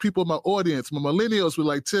some people in my audience, my millennials, were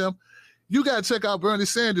like, Tim, you got to check out Bernie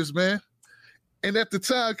Sanders, man. And at the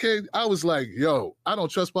time, Kate, I was like, yo, I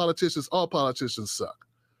don't trust politicians. All politicians suck,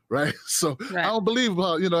 right? So I don't believe,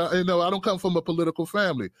 I don't come from a political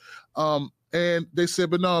family. And they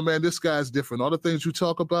said, but no, man, this guy's different. All the things you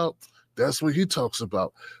talk about, that's what he talks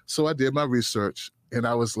about. So I did my research. And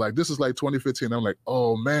I was like, this is like 2015. I'm like,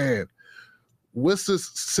 oh, man, what's this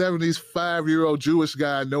 75-year-old Jewish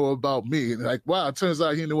guy know about me? And like, wow, it turns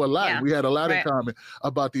out he knew a lot. Yeah. We had a lot in common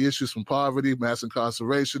about the issues from poverty, mass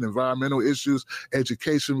incarceration, environmental issues,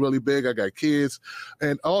 education really big. I got kids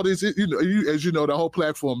and all these, as you know, the whole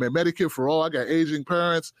platform, man, Medicare for all. I got aging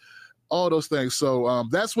parents, all those things. So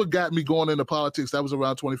that's what got me going into politics. That was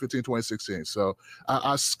around 2015, 2016. So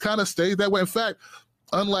I kind of stayed that way. In fact,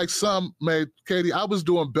 unlike some, Katie, I was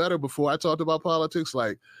doing better before I talked about politics.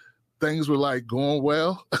 Like things were like going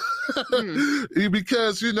well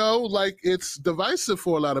because, like it's divisive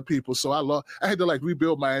for a lot of people. So I had to like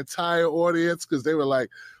rebuild my entire audience because they were like,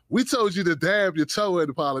 we told you to dab your toe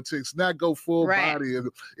into politics, not go full body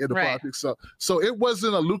into politics. So it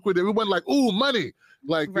wasn't a lucrative, it wasn't like, ooh, money.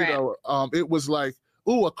 Like, it was like,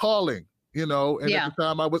 ooh, a calling, and at the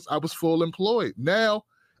time I was full employed. Now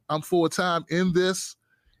I'm full-time in this.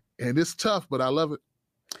 And it's tough, but I love it.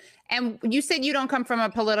 And you said you don't come from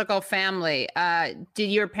a political family.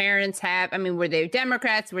 Did your parents were they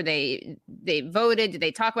Democrats? Were they voted? Did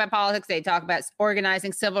they talk about politics? Did they talk about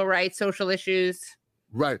organizing civil rights, social issues?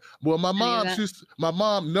 Right. Well, my mom,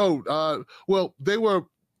 they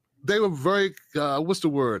were very, what's the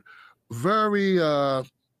word? Very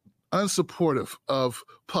unsupportive of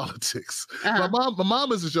politics. My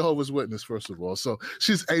mom is a Jehovah's Witness, first of all, so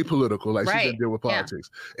she's apolitical. Like she doesn't deal with politics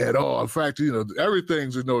at all. In fact,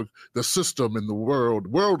 everything's the system in the world,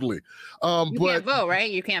 worldly. You can't vote, right?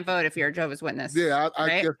 You can't vote if you're a Jehovah's Witness. Yeah,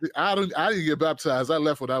 I didn't get baptized. I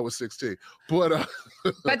left when I was 16. But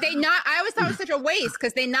but I always thought it was such a waste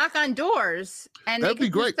because they knock on doors and that'd they be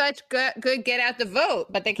great. Such good get out the vote,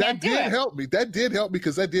 but they can't do it. That did help me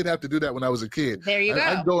because I did have to do that when I was a kid. There you go.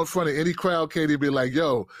 I'd go in front of any crowd, Katie, be like,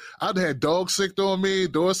 yo, I'd had dogs sicked on me,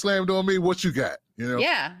 door slammed on me. What you got?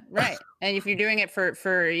 Yeah, right. And if you're doing it for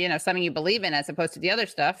something you believe in as opposed to the other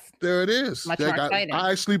stuff, there it is. Much more exciting.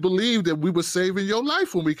 I actually believed that we were saving your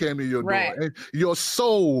life when we came to your door, and your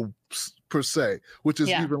soul per se, which is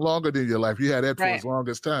even longer than your life. You had that for as long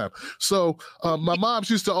as time. So my mom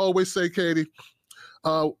used to always say, Katie,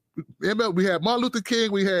 we had Martin Luther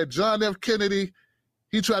King, we had John F. Kennedy.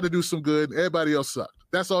 He tried to do some good. Everybody else sucked.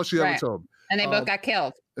 That's all she ever told me. And they both got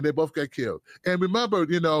killed. And remember,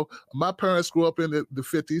 my parents grew up in the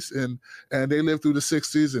 50s and they lived through the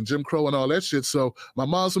 60s and Jim Crow and all that shit. So my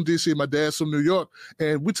mom's from DC, my dad's from New York.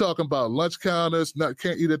 And we're talking about lunch counters,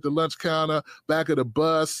 can't eat at the lunch counter, back of the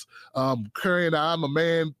bus, carrying I'm a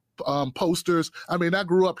man posters. I mean, I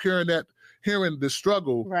grew up hearing the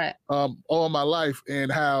struggle all my life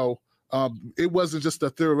and how it wasn't just a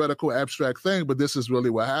theoretical abstract thing, but this is really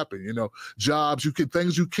what happened. Jobs,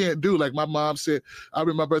 things you can't do. Like my mom said, I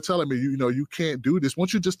remember her telling me, you can't do this.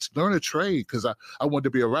 Won't you just learn a trade? Because I wanted to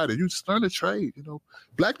be a writer. You just learn a trade.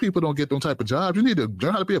 Black people don't get those type of jobs. You need to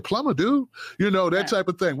learn how to be a plumber, dude. That type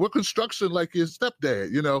of thing. Work construction like your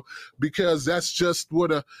stepdad, because that's just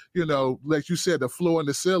what like you said, the floor and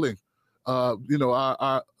the ceiling,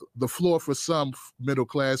 the floor for some middle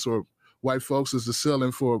class or white folks is the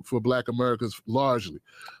ceiling for Black Americans largely,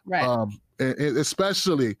 and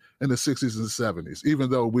especially in the 60s and 70s, even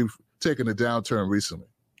though we've taken a downturn recently.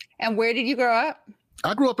 And where did you grow up?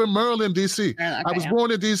 I grew up in Maryland, D.C. I was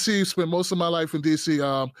born in D.C., spent most of my life in D.C.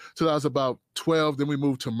 Till I was about 12. Then we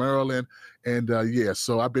moved to Maryland. And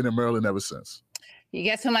so I've been in Maryland ever since. You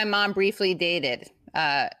guess who my mom briefly dated?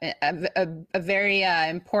 A very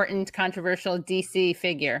important, controversial D.C.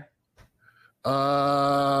 figure.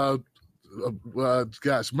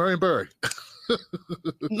 Marianne Barry.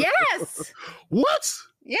 Yes. What?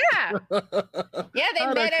 Yeah. Yeah, they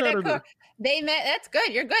met at a they met. That's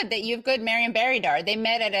good. You're good. That you've good Marianne Barrydar. They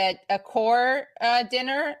met at a core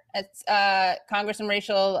dinner at Congress on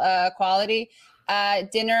Racial Equality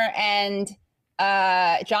dinner, and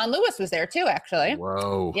John Lewis was there too, actually.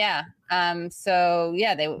 Whoa. Yeah. So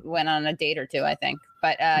yeah, they went on a date or two, I think.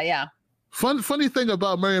 But yeah. Funny thing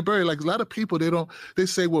about Marianne Barry, like a lot of people, they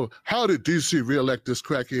say, well, how did DC reelect this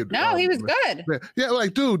crackhead? No, he was good. Yeah,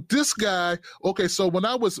 like, dude, this guy. Okay, so when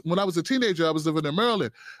I was a teenager, I was living in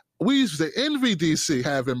Maryland. We used to envy DC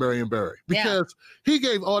having Marianne Barry because he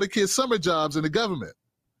gave all the kids summer jobs in the government.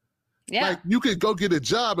 Yeah. Like you could go get a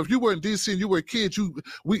job if you were in DC and you were a kid.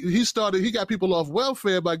 He got people off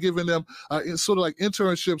welfare by giving them sort of like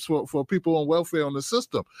internships for people on welfare on the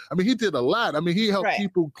system. I mean, he did a lot. I mean, he helped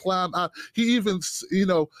people climb out. He even,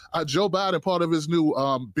 Joe Biden, part of his new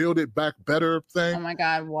Build It Back Better thing. Oh my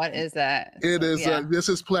God, what is that? It is this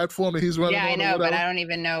is platform that he's running. Yeah, I know, but I don't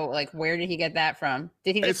even know. Like, where did he get that from?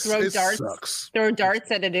 Did he just throw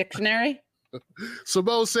darts at a dictionary?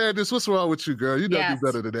 Simone Sanders, what's wrong with you, girl? You know do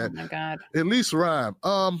better than that. Oh my God. At least rhyme.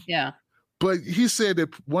 Yeah. But he said that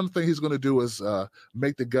one thing he's going to do is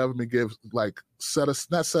make the government give not set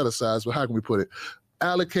asides, but how can we put it?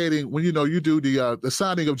 Allocating when you do the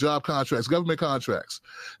signing of job contracts, government contracts,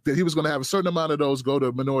 that he was going to have a certain amount of those go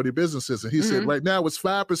to minority businesses. And he said right now it's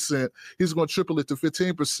 5%. He's going to triple it to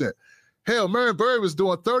 15%. Hell, Marianne Barry was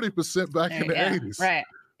doing 30% back in the 80s. Right.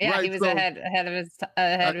 Yeah, right, he was ahead of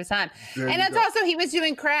his time. And that's also, he was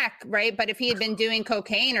doing crack, right? But if he had been doing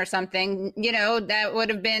cocaine or something, that would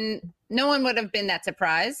have been, no one would have been that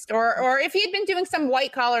surprised. Or if he had been doing some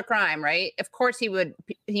white collar crime, right? Of course he would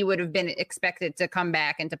have been expected to come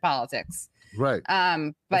back into politics. Right.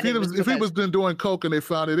 But if he was been doing coke and they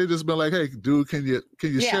found it, they'd just been like, hey, dude, can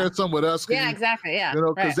you share some with us? Exactly. Yeah.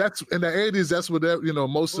 Because that's in the 80s, that's what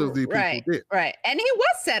most of the people did. Right. And he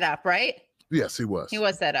was set up, right? Yes, he was. He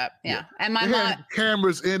was set up. Yeah. And my mom had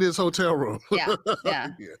cameras in his hotel room. Yeah.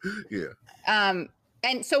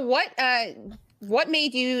 And so what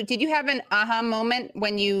made you, did you have an aha moment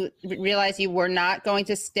when you realized you were not going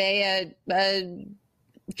to stay a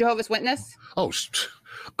Jehovah's Witness? Oh,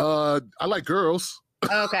 I like girls.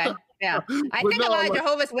 Okay. Yeah. I think a lot of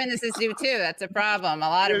Jehovah's Witnesses do too. That's a problem. A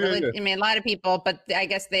lot of a lot of people, but I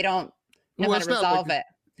guess they don't know how to resolve it.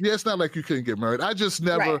 Yeah, it's not like you couldn't get married. I just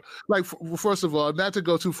never, first of all, not to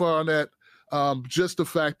go too far on that, just the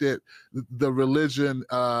fact that the religion,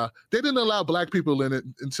 they didn't allow black people in it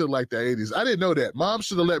until like the 80s. I didn't know that. Mom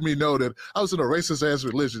should have let me know that I was in a racist ass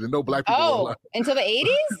religion and no black people were allowed. Until the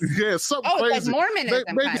 80s? Yeah, something crazy. Like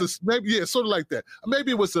Mormonism. Maybe sort of like that. Maybe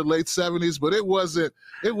it was the late 70s, but it wasn't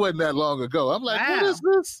that long ago. I'm like, what is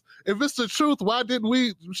this? If it's the truth, why didn't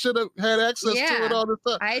we should have had access to it all the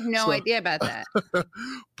time? I had no idea about that.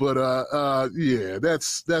 But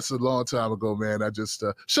that's a long time ago, man. I just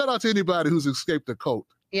shout out to anybody who's escaped the cult.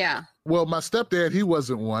 Yeah. Well, my stepdad, he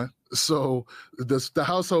wasn't one. So the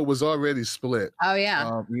household was already split. Oh,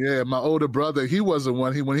 yeah. My older brother, he wasn't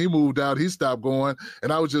one. When he moved out, he stopped going.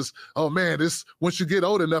 And I was just, oh, man, once you get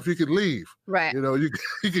old enough, you could leave. Right. You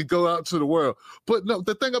could go out to the world. But no,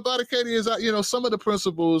 the thing about it, Katie, is, some of the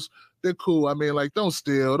principles, they're cool. I mean, like, don't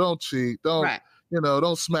steal, don't cheat,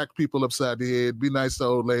 don't smack people upside the head, be nice to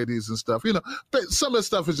old ladies and stuff. But some of the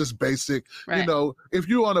stuff is just basic. Right. If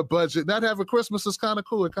you're on a budget, not having Christmas is kind of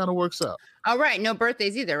cool. It kind of works out. Oh, right. No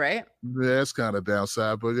birthdays either, right? Yeah, it's kind of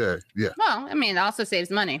downside, but yeah. Well, I mean, it also saves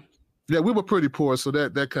money. Yeah, we were pretty poor, so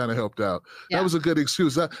that kind of helped out. Yeah. That was a good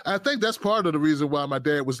excuse. I think that's part of the reason why my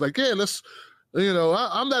dad was like, yeah, let's,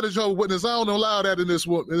 I'm not a Jehovah's Witness. I don't allow that in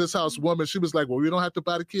this house. Woman, she was like, well, we don't have to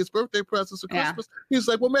buy the kids birthday presents for Christmas. He's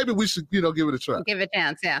like, well, maybe we should, give it a try. Give it a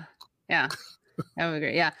chance. Yeah. I would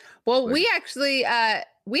agree. Yeah. Well, we actually,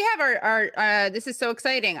 we have our this is so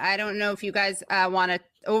exciting. I don't know if you guys want to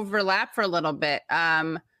overlap for a little bit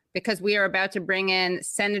because we are about to bring in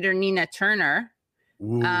Senator Nina Turner.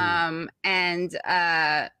 Ooh. Yeah.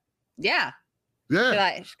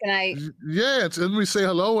 Can I? Yeah. Let me say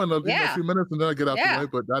hello in a few minutes and then I get out the way.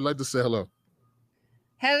 But I'd like to say hello.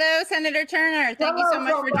 Hello, Senator Turner. Thank you so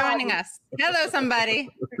much for joining us. Hello, somebody.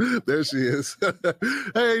 There she is.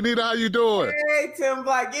 Hey, Nina, how you doing? Hey, Tim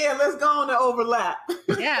Black. Yeah, let's go on to overlap.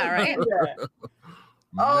 Yeah, right.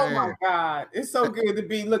 Oh my God. It's so good to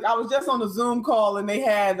be. Look, I was just on a Zoom call and they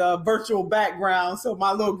had a virtual background. So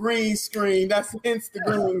my little green screen, that's Insta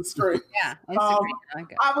green screen. Yeah.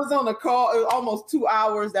 I was on a call, almost 2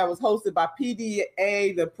 hours, that was hosted by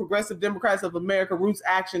PDA, the Progressive Democrats of America, Roots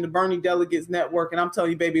Action, the Bernie Delegates Network. And I'm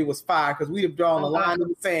telling you, baby, it was fire because we have drawn a line in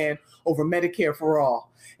the sand over Medicare for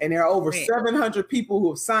all. And there are over 700 people who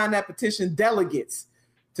have signed that petition, delegates,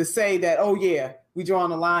 to say that, oh yeah, we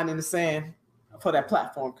drawing a line in the sand for that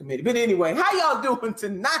platform committee. But anyway, how y'all doing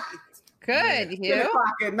tonight? Good. You? 10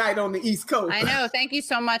 o'clock at night on the East Coast. I know. Thank you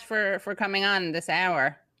so much for coming on this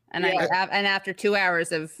hour. And and after 2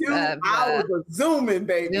 hours of zooming,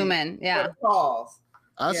 baby. Zooming, yeah. Calls.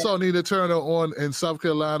 I saw Nina Turner on in South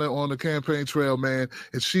Carolina on the campaign trail, man,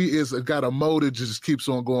 and she is got a motor that just keeps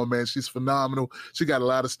on going, man. She's phenomenal. She got a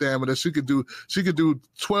lot of stamina. She could do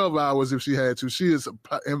 12 hours if she had to. She is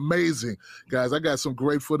amazing, guys. I got some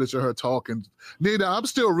great footage of her talking. Nina, I'm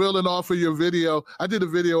still reeling off of your video. I did a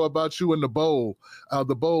video about you in the bowl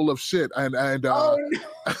of shit, and I gotta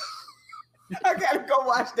go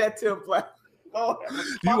watch that Tim Black. Oh,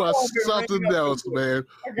 you are something else, man.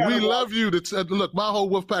 We love you. Look, my whole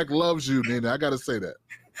Wolfpack loves you, Nina. I got to say that.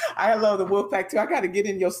 I love the Wolfpack, too. I got to get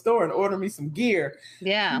in your store and order me some gear.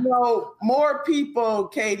 Yeah. You know, more people,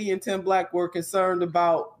 Katie and Tim Black, were concerned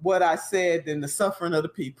about what I said than the suffering of the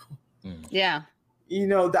people. Yeah. You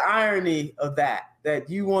know, the irony of that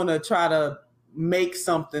you want to try to make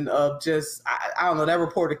something of just, I don't know, that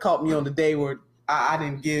reporter caught me on the day where I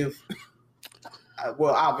didn't give...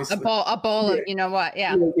 well, obviously a bowl of you know what,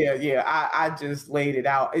 yeah. I just laid it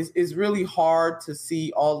out. It's really hard to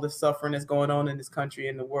see all the suffering that's going on in this country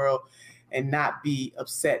and the world, and not be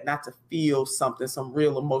upset, not to feel some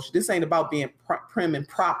real emotion. This ain't about being prim and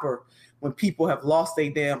proper when people have lost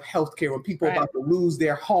their damn health care, when people are about to lose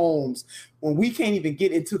their homes, when we can't even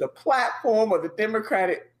get into the platform of the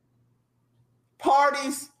Democratic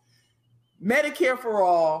parties, Medicare for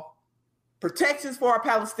all, protections for our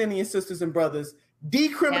Palestinian sisters and brothers,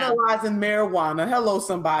 decriminalizing marijuana. Hello,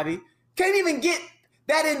 somebody. Can't even get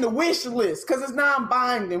that in the wish list because it's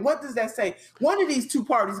non-binding. What does that say? One of these two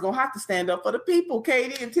parties is going to have to stand up for the people,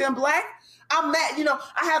 Katie and Tim Black. I'm mad. You know,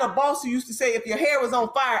 I had a boss who used to say, if your hair was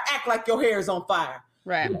on fire, act like your hair is on fire.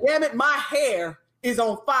 Right. But damn it, my hair is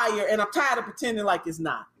on fire, and I'm tired of pretending like it's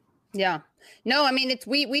not. Yeah. No, I mean, it's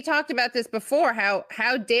we talked about this before.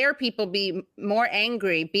 How dare people be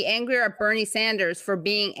angrier at Bernie Sanders for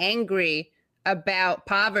being angry about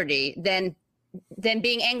poverty than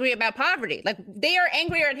being angry about poverty. Like, they are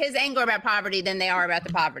angrier at his anger about poverty than they are about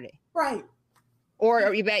the poverty. Right.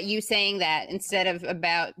 Or about you saying that instead of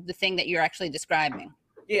about the thing that you're actually describing.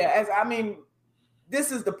 Yeah,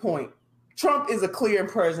 this is the point. Trump is a clear and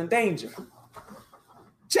present danger.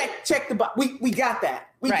 Check the box. We got that.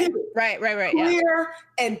 We right. get it. Right. Clear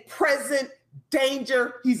and present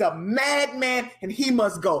danger. He's a madman and he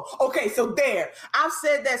must go. Okay, so there. I've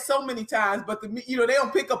said that so many times, but they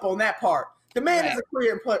don't pick up on that part. The man is a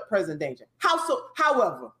clear and present danger.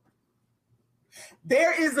 However,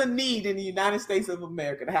 there is a need in the United States of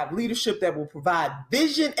America to have leadership that will provide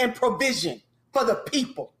vision and provision for the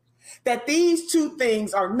people. That these two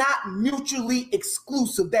things are not mutually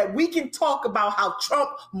exclusive, that we can talk about how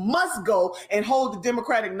Trump must go and hold the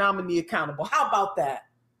Democratic nominee accountable. How about that?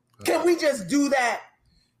 Can we just do that?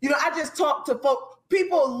 You know, I just talked to folks,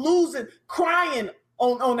 people crying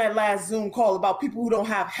on that last Zoom call about people who don't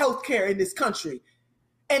have health care in this country.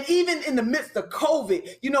 And even in the midst of COVID,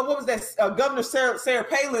 you know, what was that? Governor Sarah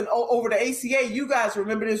Palin over the ACA, you guys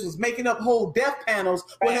remember this, was making up whole death panels.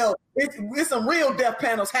 Right. Well, it's some real death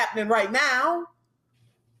panels happening right now.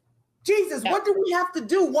 Jesus, what do we have to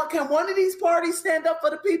do? Can one of these parties stand up for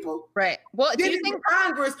the people? Right. Well, do you think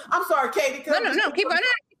Congress? I'm sorry, Katie. No, keep going.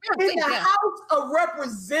 In the House of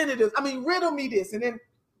Representatives, riddle me this, and then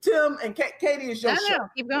Tim and Katie is your show. No,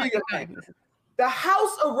 keep going. The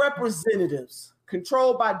House of Representatives,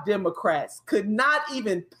 controlled by Democrats, could not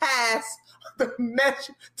even pass the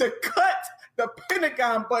measure to cut the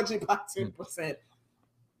Pentagon budget by 10%.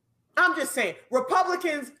 I'm just saying,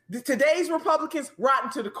 today's Republicans, rotten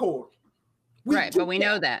to the core. But we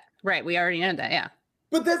know that. Right, we already know that, yeah.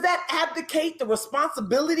 But does that abdicate the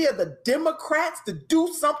responsibility of the Democrats to do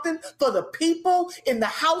something for the people in the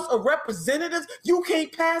House of Representatives? You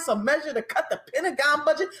can't pass a measure to cut the Pentagon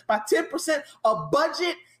budget by 10%, a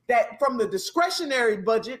budget that from the discretionary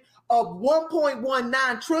budget of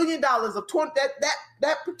 $1.19 trillion of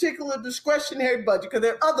that particular discretionary budget, because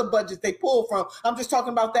there are other budgets they pull from. I'm just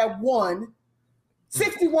talking about that one.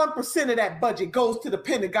 61% of that budget goes to the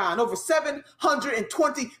Pentagon, over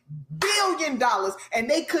 $720 billion, and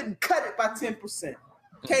they couldn't cut it by 10%.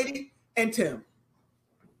 Katie and Tim,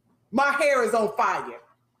 my hair is on fire.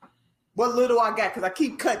 What little I got, because I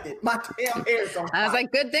keep cutting it. My damn hair is on fire. I was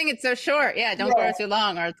like, good thing it's so short. Yeah, don't grow too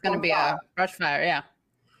long or it's going to be a brush fire. Yeah.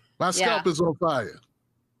 My scalp is on fire.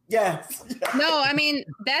 Yes. No,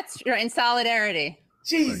 that's in solidarity.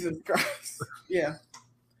 Jesus Christ. Yeah.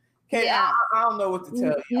 I don't know what to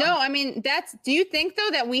tell you. No, do you think though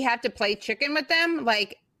that we have to play chicken with them?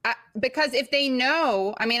 Like, because if they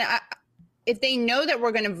know, if they know that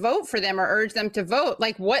we're going to vote for them or urge them to vote,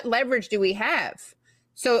 like what leverage do we have?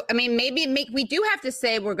 So, I mean, we do have to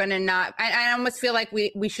say we're going to not, I almost feel like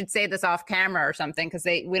we should say this off camera or something, because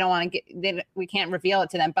we don't want to we can't reveal it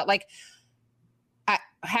to them. But like,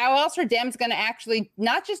 how else are Dems going to actually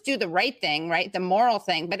not just do the right thing, right? The moral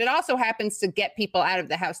thing, but it also happens to get people out of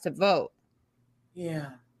the house to vote. Yeah.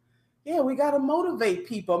 Yeah, we got to motivate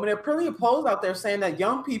people. I mean, there are plenty of polls out there saying that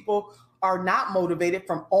young people are not motivated,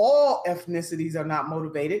 from all ethnicities are not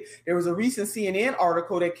motivated. There was a recent CNN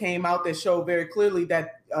article that came out that showed very clearly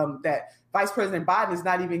that that Vice President Biden is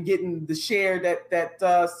not even getting the share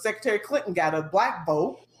that Secretary Clinton got of black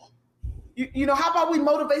vote. You know, how about we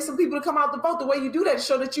motivate some people to come out to vote? The way you do that is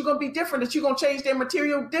show that you're going to be different, that you're going to change their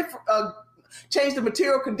change the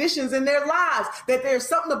material conditions in their lives, that there's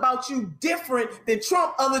something about you different than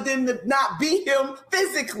Trump other than to not be him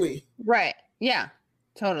physically. Right. Yeah,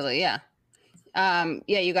 totally. Yeah.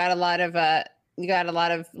 Yeah, you got a lot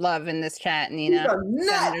of love in this chat, Nina.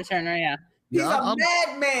 Senator Turner, yeah. He's a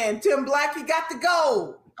madman, Tim Black. He got to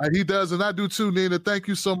go. He does, and I do too, Nina. Thank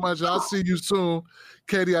you so much. I'll see you soon.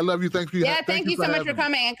 Katie, I love you. Thank you. Yeah, thank you so much for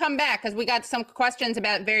coming, and come back, because we got some questions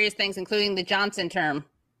about various things, including the Johnson term.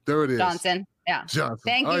 There it is. Johnson. Yeah. Johnson.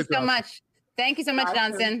 Thank you so much. Thank you so much,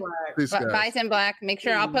 Johnson. Bye, Tim Black. Make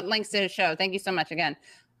sure I'll put links to his show. Thank you so much again.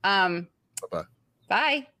 Bye-bye.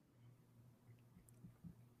 Bye.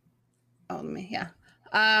 Oh,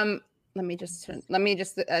 let me just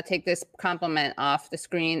take this compliment off the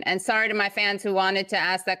screen. And sorry to my fans who wanted to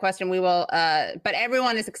ask that question. We will, but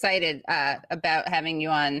everyone is excited about having you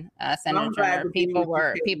on, Senator Turner. People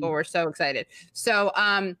were so excited. So,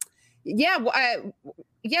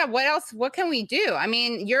 what else? What can we do? I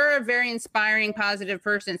mean, you're a very inspiring, positive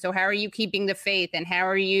person. So how are you keeping the faith? And how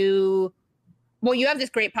are you? Well, you have this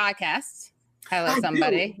great podcast. Hello,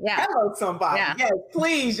 somebody. Yeah. Hello, somebody. Yeah. Yes,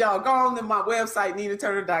 please, y'all, go on to my website,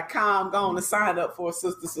 ninaturner.com. Go on and sign up for a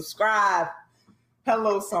sister. Subscribe.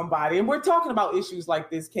 Hello, somebody. And we're talking about issues like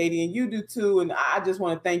this, Katie, and you do too. And I just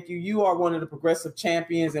want to thank you. You are one of the progressive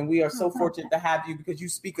champions, and we are so fortunate to have you because you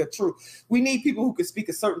speak a truth. We need people who can speak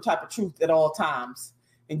a certain type of truth at all times.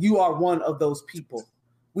 And you are one of those people.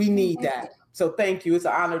 We need that. So thank you. It's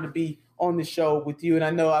an honor to be on the show with you. And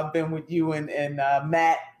I know I've been with you and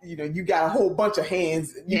Matt. You know, you got a whole bunch of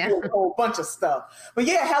hands. You do a whole bunch of stuff. But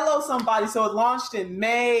yeah, hello, somebody. So it launched in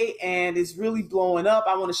May and it's really blowing up.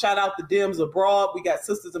 I want to shout out the Dems abroad. We got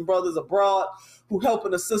sisters and brothers abroad who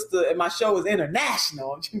helping a sister. And my show is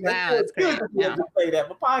international. Wow, that's great. Yeah. To say that.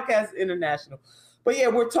 My podcast is international. But yeah,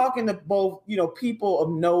 we're talking to both, you know, people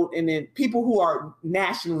of note and then people who are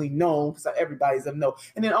nationally known, because everybody's of note,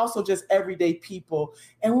 and then also just everyday people.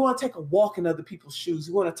 And we want to take a walk in other people's shoes.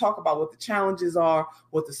 We want to talk about what the challenges are,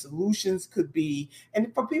 what the solutions could be,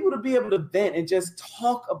 and for people to be able to vent and just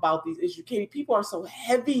talk about these issues. Katie, people are so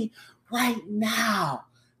heavy right now.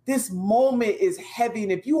 This moment is heavy.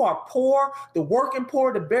 And if you are poor, the working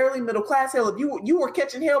poor, the barely middle class, hell, if you were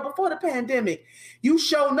catching hell before the pandemic, you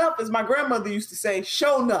shown up, as my grandmother used to say,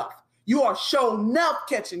 shown up. You are shown up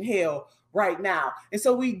catching hell right now. And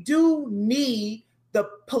so we do need the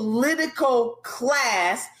political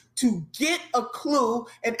class to get a clue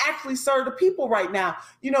and actually serve the people right now.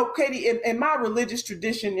 You know, Katie, in my religious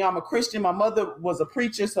tradition, you know, I'm a Christian. My mother was a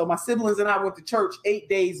preacher. So my siblings and I went to church 8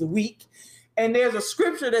 days a week. And there's a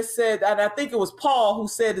scripture that said, and I think it was Paul who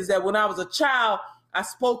said, is that when I was a child, I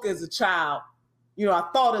spoke as a child. You know, I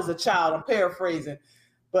thought as a child. I'm paraphrasing.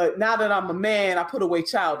 But now that I'm a man, I put away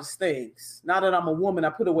childish things. Now that I'm a woman, I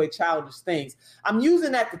put away childish things. I'm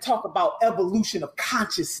using that to talk about evolution of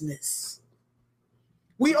consciousness.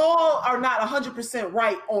 We all are not 100%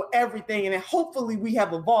 right on everything. And then hopefully we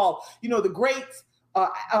have evolved. You know, the great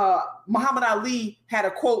Muhammad Ali had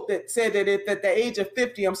a quote that said that if at the age of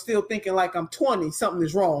 50, I'm still thinking like I'm 20, something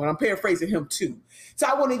is wrong. And I'm paraphrasing him too. So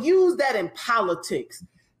I want to use that in politics,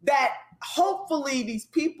 that hopefully these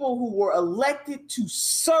people who were elected to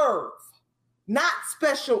serve, not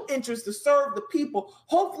special interests, to serve the people,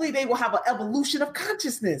 hopefully they will have an evolution of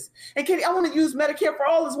consciousness. And Katie, I want to use Medicare for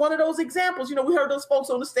All as one of those examples. You know, we heard those folks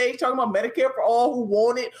on the stage talking about Medicare for all who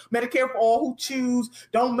want it, Medicare for all who choose,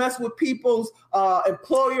 don't mess with people's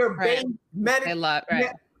employer-based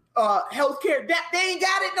healthcare. They ain't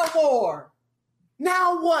got it no more.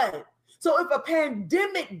 Now what? So if a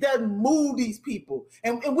pandemic doesn't move these people,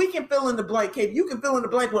 and we can fill in the blank, Katie, you can fill in the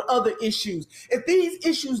blank with other issues. If these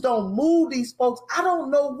issues don't move these folks, I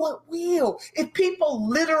don't know what will. If people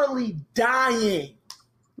literally dying.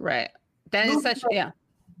 Right. That is such, yeah.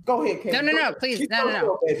 Go ahead, Katie. No, please.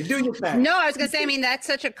 No. Do your thing. No, I was going to say, I mean, that's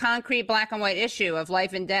such a concrete black and white issue of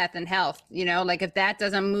life and death and health. You know, like if that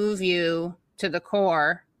doesn't move you to the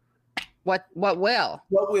core, what will?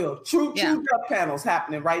 What will? True death panels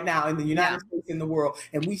happening right now in the United States, in the world,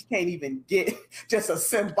 and we can't even get just a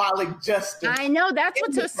symbolic justice. I know, that's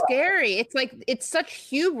what's so scary. It's like, it's such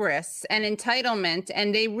hubris and entitlement,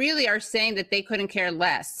 and they really are saying that they couldn't care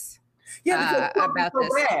less about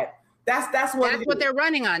this. That's what they're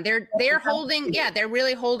running on. They're holding, they're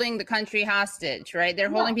really holding the country hostage, right?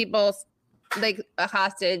 They're holding people like a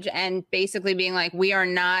hostage and basically being like, we are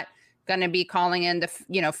not going to be calling in the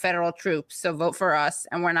federal troops, so vote for us,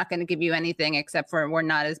 and we're not going to give you anything except for we're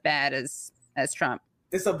not as bad as Trump.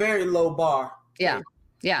 It's a very low bar. And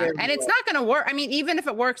it's not going to work. I mean, even if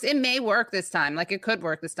it works, it may work this time. Like, it could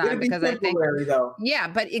work this time because I think though.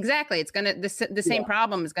 But exactly, it's gonna the same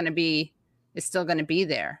problem is still going to be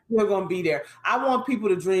there. We're going to be there. I want people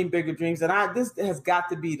to dream bigger dreams, and this has got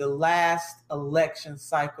to be the last election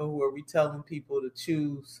cycle where we telling people to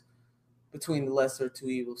choose between the lesser of two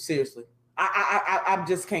evils. Seriously, I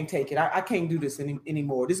just can't take it. I can't do this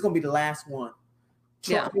anymore. This is going to be the last one.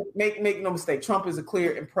 Trump, make no mistake. Trump is a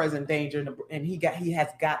clear and present danger, and he has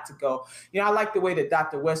got to go. I like the way that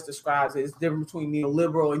Dr. West describes it. It's different between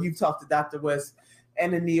neoliberal, and you talked to Dr. West,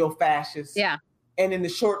 and the neo-fascist. Yeah. And in the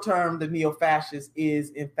short term, the neo-fascist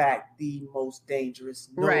is, in fact, the most dangerous.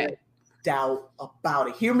 No doubt about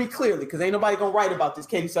it. Hear me clearly, because ain't nobody going to write about this,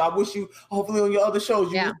 Katie. So I wish you, hopefully on your other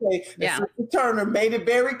shows, you would say that Sister Turner made it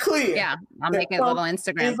very clear. Yeah, I'm making a little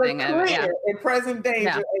Instagram thing. Clear in present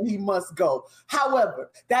danger, and he must go.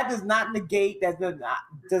 However, that does not negate, does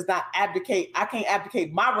not abdicate. I can't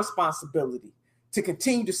abdicate my responsibility to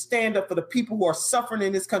continue to stand up for the people who are suffering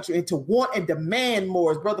in this country and to want and demand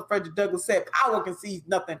more. As Brother Frederick Douglass said, power concedes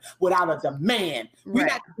nothing without a demand. We're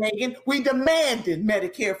not begging. We demanded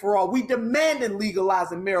Medicare for all. We demanded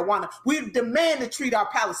legalizing marijuana. We demand to treat our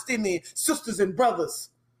Palestinian sisters and brothers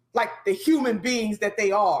like the human beings that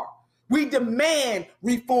they are. We demand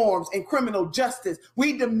reforms in criminal justice.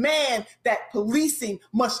 We demand that policing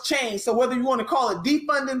must change. So whether you want to call it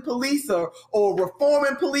defunding police or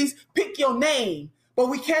reforming police, pick your name. But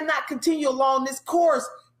we cannot continue along this course,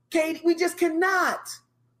 Katie. We just cannot.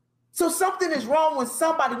 So something is wrong with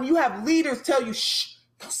somebody when you have leaders tell you, shh,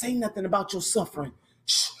 don't say nothing about your suffering.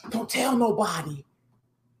 Shh, don't tell nobody.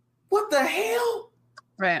 What the hell?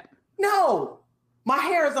 Right. No. My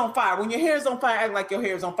hair is on fire. When your hair is on fire, act like your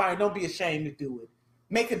hair is on fire. Don't be ashamed to do it.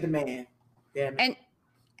 Make a demand. Damn it.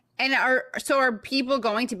 And are people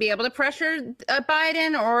going to be able to pressure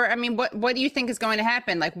Biden? Or, I mean, what do you think is going to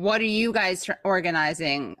happen? Like, what are you guys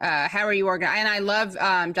organizing? How are you organizing? And I love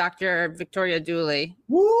Dr. Victoria Dooley.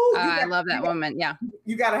 Woo, I love that woman. Yeah.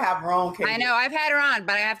 You got to have her on, Katie. I know. I've had her on,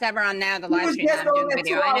 but I have to have her on now. The live stream. I'm doing the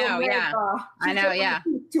video. I know. Yeah. I know. Yeah.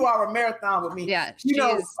 2-hour marathon with me. Yeah. She's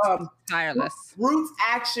tireless. Roots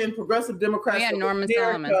Action, Progressive Democrats. Oh, yeah, Norman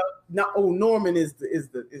Solomon. Norman is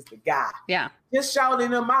the guy. Yeah. Just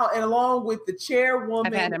shouting him out, and along with the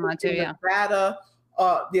chairwoman. I've had him on too. Yeah. Nevada.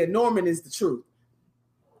 Norman is the truth.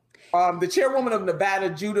 The chairwoman of Nevada,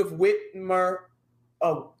 Judith Whitmer.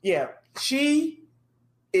 She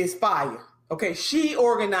is fire. Okay, she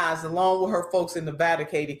organized along with her folks in Nevada,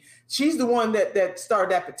 Katie. She's the one that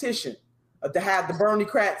started that petition to have the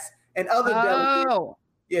Bernie-crats and other delegates.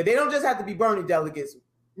 Yeah, they don't just have to be Bernie delegates.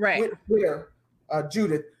 Right. With her,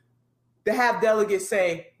 Judith, to have delegates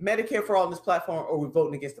say Medicare for all on this platform, or we're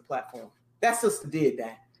voting against the platform. That sister did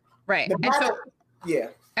that. Right.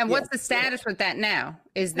 Nevada, and what's the status with that now?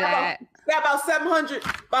 Is that about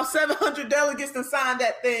 700 delegates to sign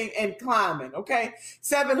that thing and climbing, okay?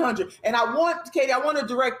 700. And Katie, I want to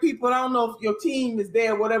direct people, and I don't know if your team is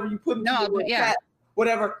there, whatever you put in the chat,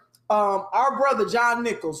 whatever. Our brother, John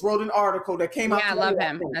Nichols, wrote an article that came out. Yeah, I love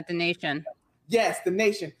him at The Nation. Yes, The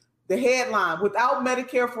Nation. The headline, without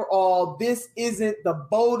Medicare for all, this isn't the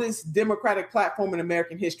boldest Democratic platform in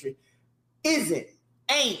American history. Isn't,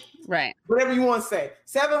 ain't, right? Whatever you want to say.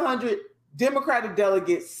 700 Democratic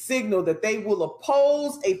delegates signal that they will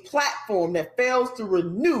oppose a platform that fails to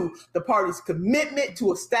renew the party's commitment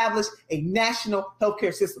to establish a national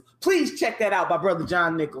healthcare system. Please check that out by Brother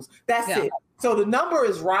John Nichols. That's it. So the number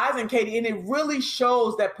is rising, Katie, and it really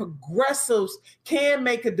shows that progressives can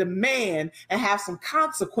make a demand and have some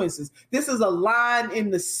consequences. This is a line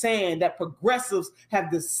in the sand that progressives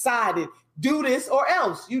have decided, do this or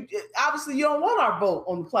else. Obviously, you don't want our vote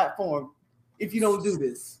on the platform if you don't do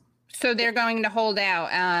this. So they're going to hold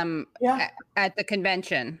out at the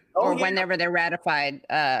convention whenever they're ratified.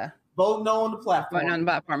 Vote no on the platform. Vote no on the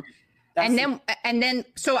platform. And then,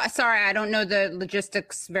 so sorry, I don't know the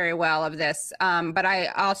logistics very well of this, but I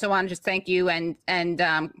also want to just thank you and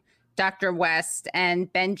Dr. West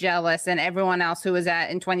and Ben Jealous and everyone else who was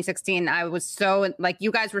in 2016. I was so like,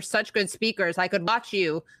 you guys were such good speakers. I could watch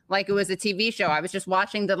you like it was a TV show. I was just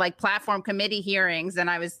watching the like platform committee hearings, and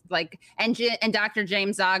I was like, and Dr.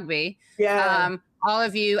 James Zogby, all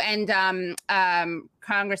of you, and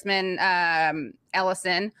Congressman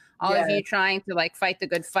Ellison, all of you trying to like fight the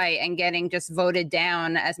good fight and getting just voted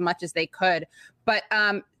down as much as they could. But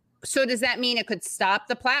so does that mean it could stop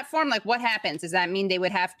the platform? Like, what happens? Does that mean they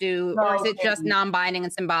would have to, or is it just non-binding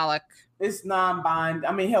and symbolic? It's non-binding.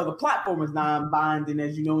 I mean, hell, the platform is non-binding,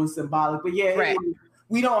 as you know, and symbolic. But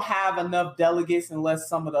we don't have enough delegates unless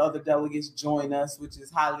some of the other delegates join us, which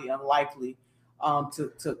is highly unlikely,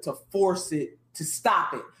 to force it, to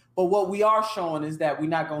stop it. But what we are showing is that we're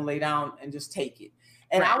not going to lay down and just take it.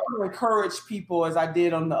 And I want to encourage people, as I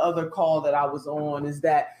did on the other call that I was on, is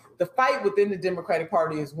that the fight within the Democratic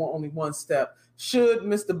Party is only one step. Should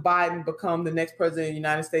Mr. Biden become the next president of the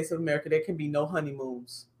United States of America, there can be no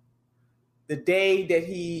honeymoons. The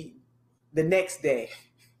next day,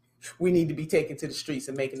 we need to be taken to the streets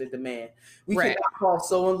and making a demand. We cannot fall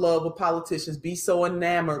so in love with politicians, be so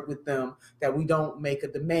enamored with them that we don't make a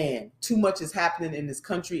demand. Too much is happening in this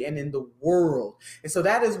country and in the world. And so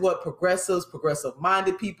that is what progressives,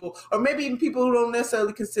 progressive-minded people, or maybe even people who don't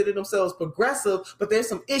necessarily consider themselves progressive, but there's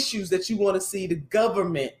some issues that you want to see the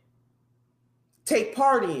government take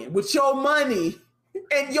part in with your money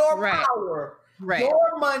and your power.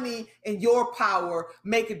 Your money and your power,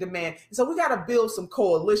 make a demand. And so we got to build some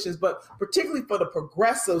coalitions, but particularly for the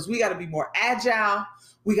progressives, we got to be more agile.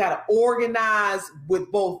 We got to organize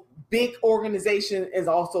with both big organizations as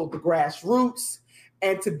also the grassroots,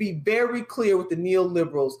 and to be very clear with the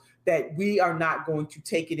neoliberals that we are not going to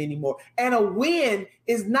take it anymore. And a win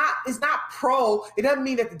is not pro. It doesn't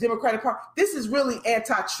mean that the Democratic Party, this is really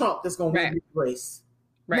anti-Trump that's going to win this race.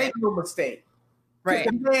 Make no mistake. The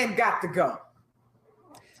man got to go.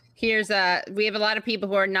 We have a lot of people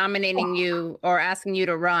who are nominating you or asking you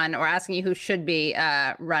to run, or asking you who should be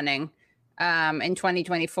running in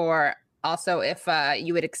 2024. Also, if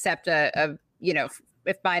you would accept if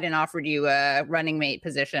Biden offered you a running mate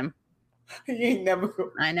position. You ain't never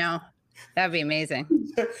going. I know. That'd be amazing.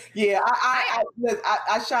 I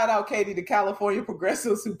shout out, Katie, the California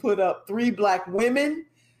progressives who put up 3 Black women,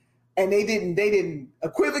 and they didn't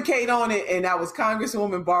equivocate on it. And that was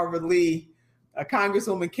Congresswoman Barbara Lee,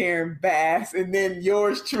 Congresswoman Karen Bass, and then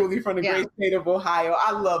yours truly from the great state of Ohio.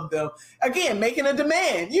 I love them. Again, making a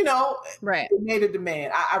demand, They made a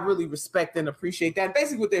demand. I really respect and appreciate that.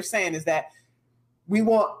 Basically what they're saying is that we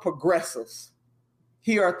want progressives.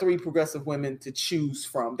 Here are 3 progressive women to choose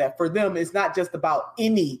from. That for them, it's not just about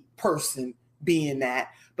any person being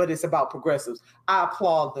that, but it's about progressives. I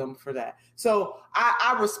applaud them for that. So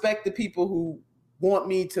I respect the people who want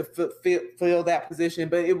me to fill that position,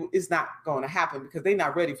 but it's not going to happen because they're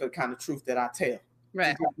not ready for the kind of truth that I tell.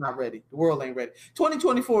 They're not ready. The world ain't ready.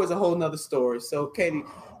 2024 is a whole nother story. So, Katie,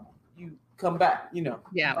 you come back,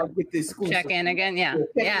 I'll get this school. Check in again. Yeah.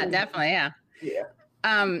 Definitely.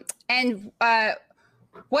 Yeah. And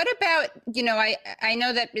what about, I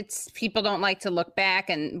know that people don't like to look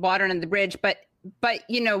back and water under the bridge, but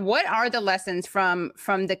what are the lessons from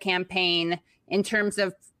the campaign in terms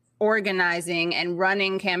of organizing and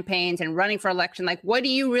running campaigns and running for election? Like, what do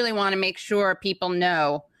you really want to make sure people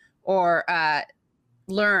know or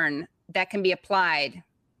learn that can be applied,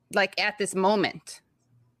 like at this moment?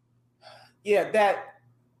 Yeah, that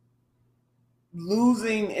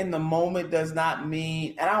losing in the moment does not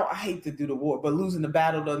mean, and I hate to do the war, but losing the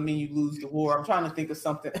battle doesn't mean you lose the war. I'm trying to think of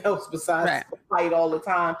something else besides the fight all the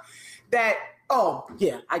time. I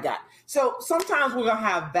got it. So sometimes we're going to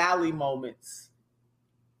have valley moments.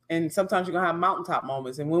 And sometimes you're going to have mountaintop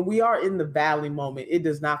moments. And when we are in the valley moment, it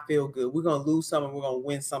does not feel good. We're going to lose some and we're going to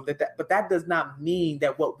win some. But that does not mean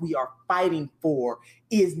that what we are fighting for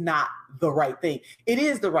is not the right thing. It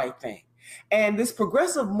is the right thing. And this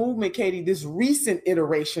progressive movement, Katie, this recent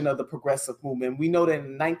iteration of the progressive movement, we know that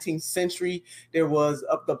in the 19th century, there was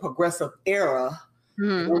the progressive era.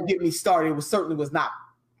 Don't get me started. It certainly was not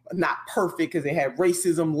perfect because they had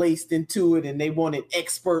racism laced into it and they wanted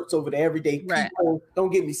experts over the everyday people.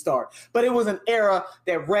 Don't get me started. But it was an era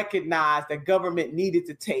that recognized that government needed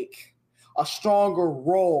to take a stronger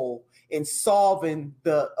role in solving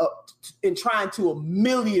in trying to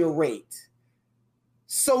ameliorate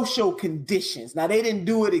social conditions. Now, they didn't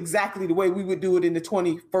do it exactly the way we would do it in the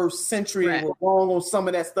 21st century. Right. We're wrong on some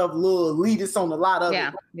of that stuff, a little elitist on a lot of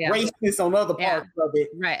it, racist on other parts of it.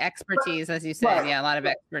 Right, expertise, as you said. Yeah, a lot of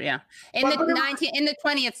expert. Yeah, in the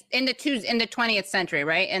 20th century,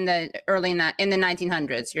 right? In the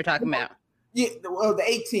 1900s, you're talking about. Yeah, well, the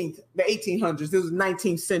 1800s. This was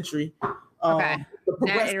 19th century. Okay.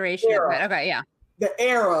 That iteration era. of it. Okay, yeah. The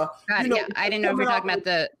era. God, yeah, I didn't know if you're talking about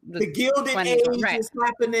the Gilded Age is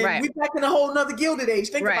happening. Right. We're back in a whole nother Gilded Age.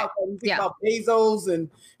 Think about that. You think about Bezos and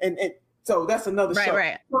so that's another show.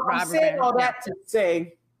 Right. So I'm saying all that to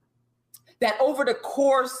say that over the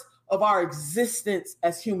course of our existence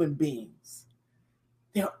as human beings,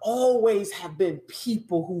 there always have been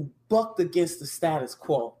people who bucked against the status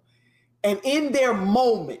quo. And in their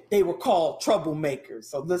moment, they were called troublemakers.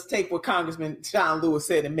 So let's take what Congressman John Lewis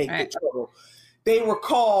said and make it trouble. They were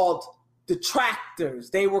called detractors.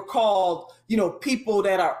 They were called, people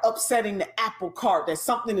that are upsetting the apple cart, that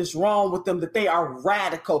something is wrong with them, that they are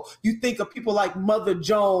radical. You think of people like Mother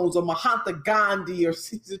Jones or Mahatma Gandhi or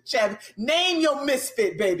Caesar Chavez. Name your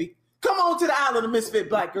misfit, baby. Come on to the island of misfit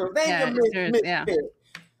black girls. Name your misfit. Yeah.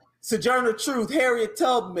 Sojourner Truth, Harriet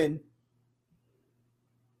Tubman,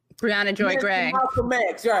 Breonna Joy Gray. Malcolm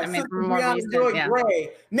X, right? Breonna Joy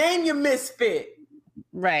Gray. Name your misfit.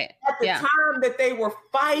 Right. At the time that they were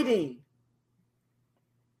fighting,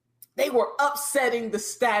 they were upsetting the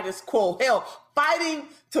status quo. Hell, fighting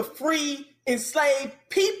to free enslaved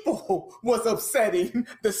people was upsetting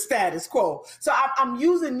the status quo. So I'm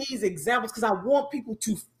using these examples because I want people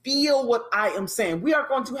to feel what I am saying. We are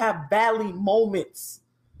going to have valley moments,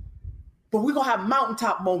 but we're going to have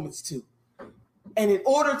mountaintop moments too. And in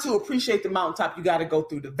order to appreciate the mountaintop, you got to go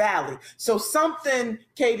through the valley. So something,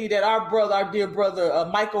 Katie, that our dear brother,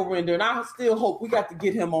 Michael Render, and I still hope we got to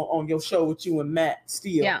get him on your show with you and Matt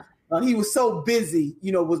Steele. Yeah. He was so busy,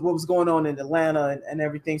 with what was going on in Atlanta and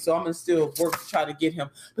everything. So I'm going to still work to try to get him.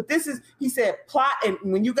 But he said, plot. And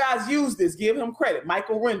when you guys use this, give him credit.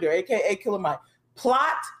 Michael Render, AKA Killer Mike.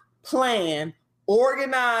 Plot, plan,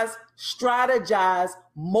 organize, strategize,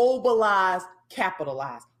 mobilize,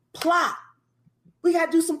 capitalize. Plot. We got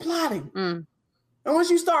to do some plotting. And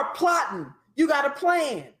once you start plotting, you got a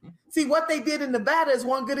plan. See, what they did in Nevada is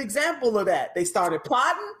one good example of that. They started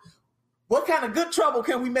plotting. What kind of good trouble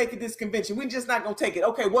can we make at this convention? We're just not going to take it.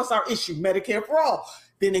 Okay, what's our issue? Medicare for all.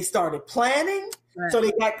 Then they started planning. Right. So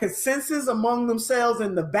they got consensus among themselves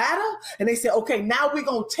in Nevada. And they said, okay, now we're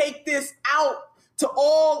going to take this out to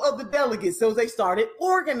all of the delegates. So they started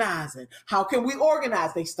organizing. How can we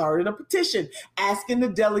organize? They started a petition asking the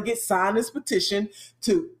delegates sign this petition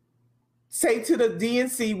to say to the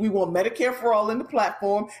DNC, we want Medicare for all in the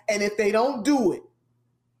platform. And if they don't do it,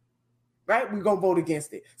 right, we're going to vote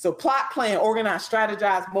against it. So plot, plan, organize,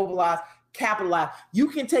 strategize, mobilize, capitalize. You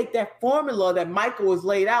can take that formula that Michael has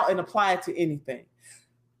laid out and apply it to anything.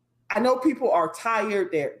 I know people are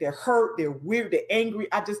tired, they're hurt, they're weird, they're angry.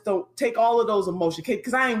 I just don't take all of those emotions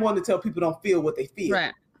because I ain't one to tell people don't feel what they feel.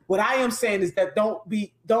 Right. What I am saying is that don't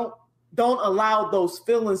allow those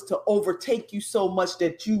feelings to overtake you so much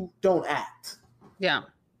that you don't act. Yeah.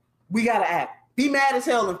 We got to act. Be mad as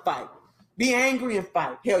hell and fight. Be angry and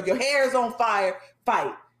fight. Hell, your hair is on fire,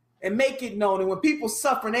 fight. And make it known. And when people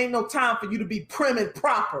suffering, ain't no time for you to be prim and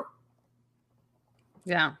proper.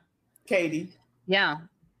 Yeah. Katie. Yeah.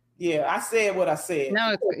 Yeah, I said what I said.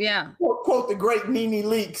 No, yeah. Quote the great Nene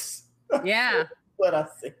Leakes. Yeah. What I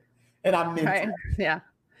said. And I meant it. Yeah.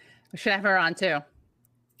 We should have her on too.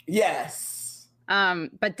 Yes.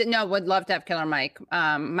 But no, would love to have Killer Mike.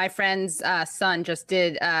 My friend's son just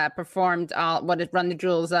performed Run the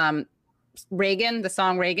Jewels, Reagan, the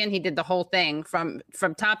song Reagan. He did the whole thing from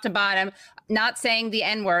top to bottom, not saying the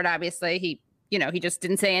N-word, obviously. He just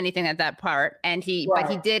didn't say anything at that part. And but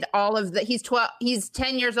he did all of he's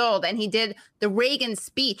 10 years old and he did the Reagan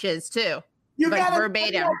speeches too. You got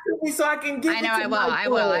verbatim. So I can get I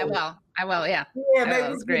will. Yeah. Yeah,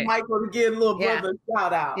 maybe it's great. Michael to give little brother a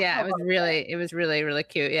shout out. Yeah, it was really, really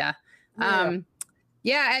cute. Yeah.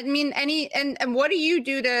 Yeah, I mean, and what do you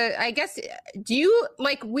do to, I guess, do you,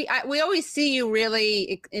 like, we always see you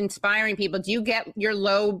really inspiring people. Do you get your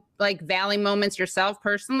low, valley moments yourself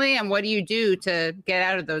personally? And what do you do to get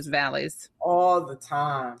out of those valleys? All the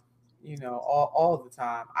time, all the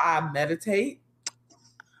time. I meditate.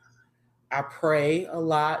 I pray a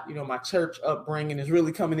lot. My church upbringing is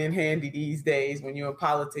really coming in handy these days. When you're in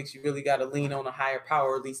politics, you really got to lean on a higher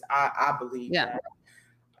power. At least I believe that.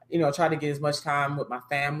 Try to get as much time with my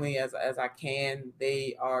family as I can.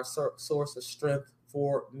 They are a source of strength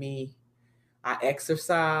for me. I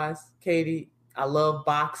exercise, Katie. I love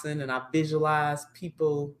boxing and I visualize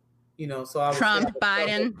people, so I Trump,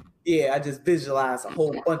 Biden. Yeah, I just visualize a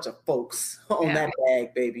whole bunch of folks on that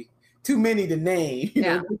bag, baby. Too many to name,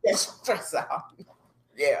 get that stress out.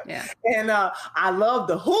 Yeah. And I love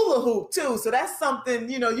the hula hoop too. So that's something,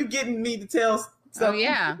 you're getting me to tell stuff. Oh,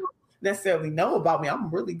 yeah. necessarily know about me. I'm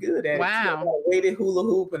really good at it. Wow. I got a weighted hula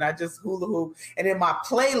hoop, and I just hula hoop. And then my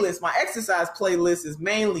playlist, my exercise playlist is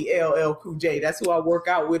mainly LL Cool J. That's who I work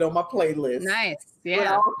out with on my playlist. Nice. Yeah. But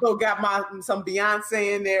I also got some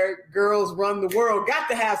Beyonce in there. Girls Run the World. Got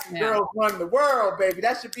to have some Girls Run the World, baby.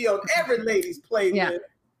 That should be on every lady's playlist. Yeah.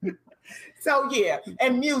 So yeah,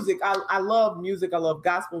 and music. I love music. I love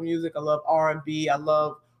gospel music. I love R&B. I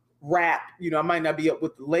love rap. You know, I might not be up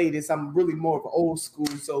with the latest. I'm really more of an old school.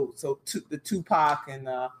 So the Tupac and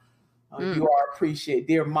You Are Appreciated.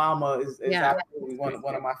 Dear Mama is absolutely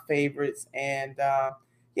one of my favorites. And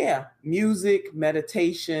music,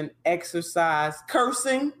 meditation, exercise,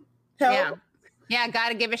 cursing. Help. Yeah,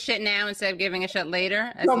 gotta give a shit now instead of giving a shit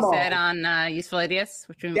later, as you said on Useful Idiots.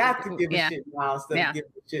 Which we got to give a shit now instead of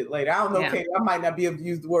giving a shit later. I don't know, Katie, I might not be able to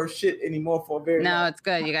use the word shit anymore for a very long time. No, it's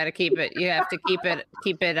good. You got to keep it. You have to keep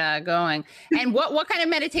it going. And what kind of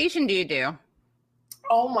meditation do you do?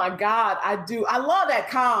 Oh my God, I do. I love that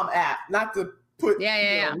Calm app. Not to put no,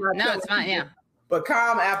 it's fine. Yeah, but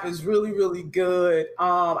Calm app is really, really good.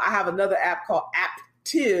 I have another app called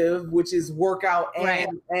Active, which is workout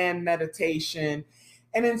and meditation.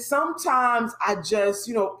 And then sometimes I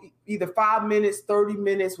just, either 5 minutes, 30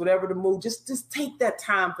 minutes, whatever the mood, just take that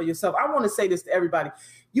time for yourself. I want to say this to everybody.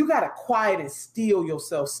 You got to quiet and still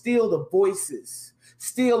yourself, still the voices,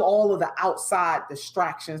 still all of the outside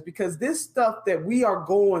distractions, because this stuff that we are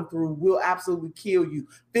going through will absolutely kill you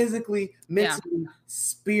physically, mentally,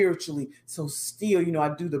 spiritually. So still,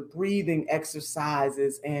 I do the breathing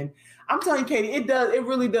exercises, and I'm telling you, Katie, it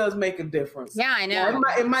really does make a difference. Yeah, I know.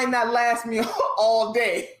 It might not last me all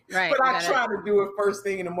day, but I try to do it first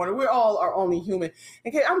thing in the morning. We all are only human.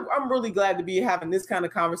 And Katie, I'm really glad to be having this kind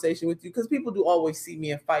of conversation with you, because people do always see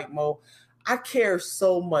me in fight mode. I care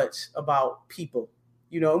so much about people,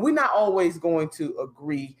 and we're not always going to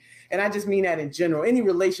agree. And I just mean that in general. Any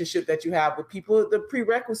relationship that you have with people, the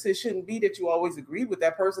prerequisite shouldn't be that you always agree with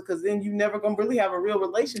that person, because then you're never going to really have a real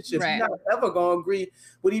relationship. You're not ever going to agree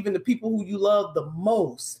with even the people who you love the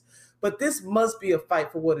most. But this must be a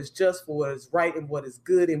fight for what is just, for what is right, and what is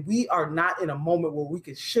good. And we are not in a moment where we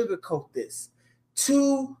can sugarcoat this.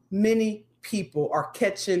 Too many people are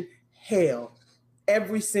catching hell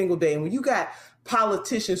every single day. And when you got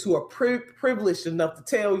politicians who are privileged enough to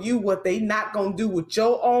tell you what they not going to do with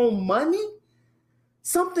your own money,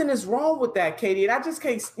 something is wrong with that, Katie. And I just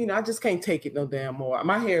can't take it no damn more.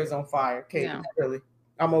 My hair is on fire, Katie. Yeah. Really.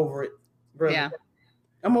 I'm over it. Really. Yeah.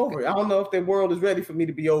 I'm over it. I don't know if the world is ready for me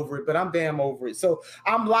to be over it, but I'm damn over it. So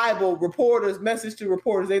I'm liable, message to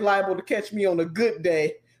reporters, they liable to catch me on a good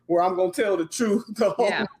day where I'm going to tell the truth, the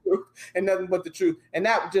whole truth, and nothing but the truth. And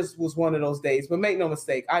that just was one of those days. But make no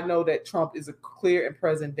mistake, I know that Trump is a clear and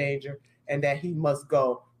present danger and that he must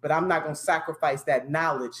go. But I'm not going to sacrifice that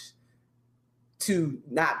knowledge to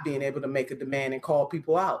not being able to make a demand and call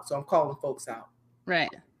people out. So I'm calling folks out. Right.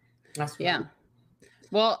 That's right. Yeah.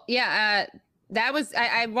 Well, yeah, that was,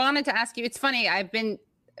 I wanted to ask you, it's funny,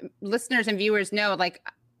 listeners and viewers know,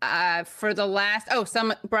 for the last,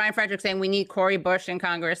 Brian Frederick saying we need Cori Bush in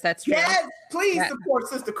Congress. That's true. Yes, please support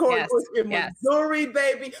Sister Cori Bush in Missouri,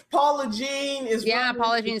 baby. Paula Jean is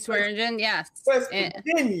Paula Jean Swearingen, yes. West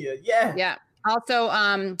Virginia, yeah. Also,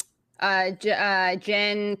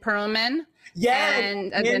 Jen Perlman.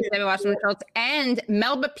 And against Debbie Wasserman Schultz, and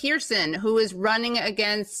Melba Pearson, who is running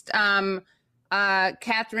against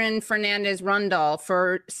Catherine Fernandez Rundle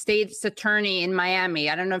for state's attorney in Miami.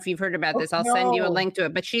 I don't know if you've heard about this. I'll send you a link to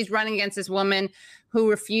it. But she's running against this woman who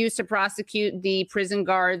refused to prosecute the prison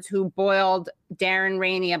guards who boiled Darren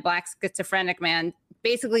Rainey, a black schizophrenic man,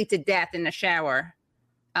 basically to death in the shower.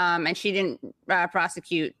 And she didn't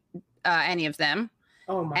prosecute any of them.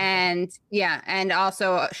 Oh my God. And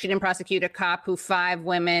also she didn't prosecute a cop who 5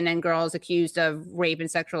 women and girls accused of rape and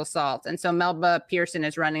sexual assault. And so Melba Pearson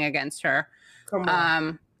is running against her. Come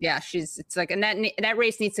on. It's like, and that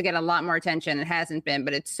race needs to get a lot more attention. It hasn't been,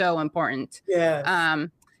 but it's so important. Yeah.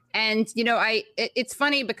 And it's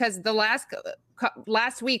funny because the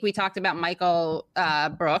last week we talked about Michael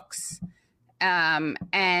Brooks,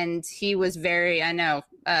 and he was very, and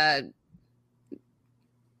it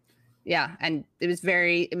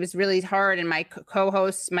was really hard. And my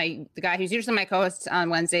co-host, the guy who's usually my co-host on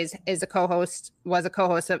Wednesdays was a co-host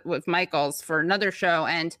with Michael's for another show.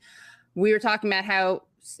 And we were talking about how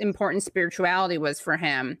important spirituality was for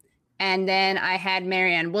him. And then I had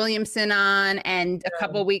Marianne Williamson on, and a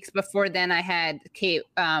couple of weeks before then I had Kate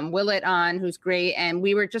Willett on, who's great. And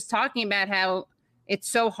we were just talking about how it's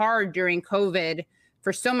so hard during COVID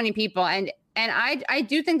for so many people. And I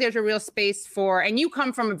do think there's a real space for, and you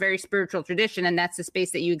come from a very spiritual tradition, and that's the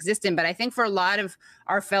space that you exist in. But I think for a lot of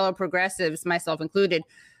our fellow progressives, myself included,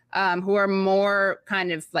 who are more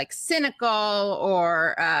kind of like cynical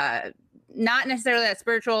or not necessarily that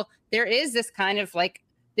spiritual, there is this kind of like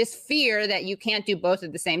this fear that you can't do both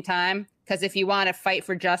at the same time. Because if you want to fight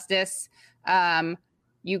for justice,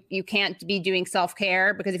 you can't be doing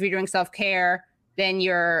self-care, because if you're doing self-care, then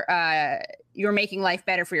you're making life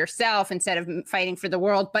better for yourself instead of fighting for the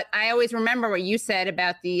world. But I always remember what you said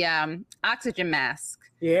about the oxygen mask.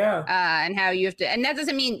 Yeah. And how you have to, and that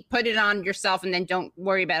doesn't mean put it on yourself and then don't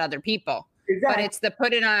worry about other people. Exactly. But it's the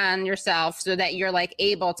put it on yourself so that you're like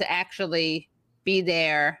able to actually be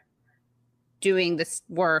there doing this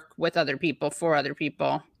work with other people, for other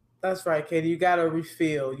people. That's right, Katie. You got to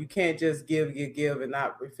refill. You can't just give and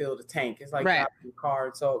not refill the tank. It's like dropping the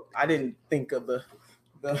card. So I didn't think of the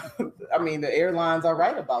airlines are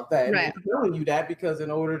right about that. Right. They're telling you that because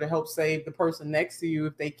in order to help save the person next to you,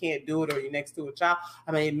 if they can't do it or you're next to a child,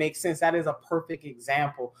 I mean, it makes sense. That is a perfect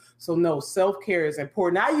example. So no, self-care is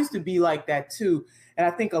important. I used to be like that too. And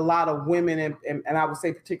I think a lot of women, and I would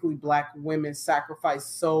say particularly Black women, sacrifice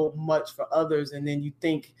so much for others. And then you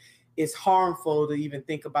think it's harmful to even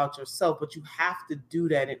think about yourself, but you have to do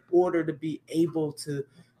that in order to be able to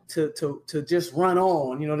just run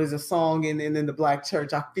on. You know, there's a song in the Black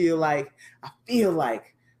church. I feel like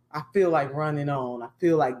running on. I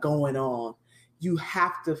feel like going on. You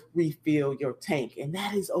have to refill your tank, and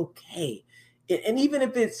that is okay. And even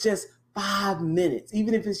if it's just 5 minutes,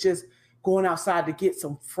 even if it's just going outside to get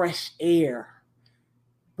some fresh air,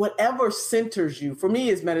 whatever centers you. For me,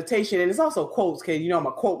 is meditation, and it's also quotes, Katie. You know, I'm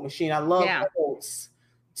a quote machine. I love quotes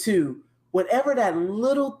too. Whatever that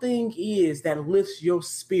little thing is that lifts your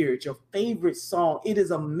spirit, your favorite song, it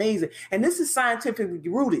is amazing. And this is scientifically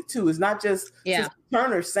rooted too. It's not just Sister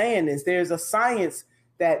Turner saying this. There's a science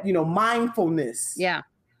that, you know, mindfulness. Yeah.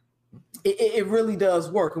 It really does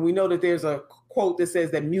work. And we know that there's a quote that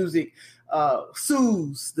says that music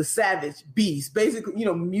soothes the savage beast. Basically, you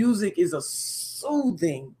know, music is a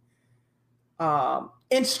soothing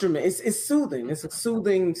instrument. It's soothing. It's a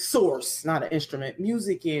soothing source, not an instrument.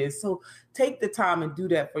 Music is. So take the time and do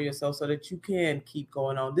that for yourself so that you can keep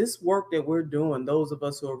going on. This work that we're doing, those of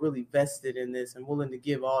us who are really vested in this and willing to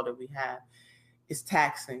give all that we have, is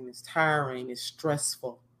taxing, it's tiring, it's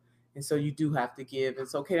stressful. And so you do have to give. And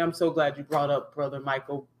so, Kate, I'm so glad you brought up Brother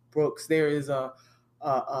Michael Brooks. There is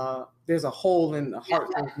there's a hole in the heart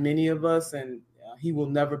of many of us, and he will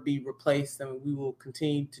never be replaced. And we will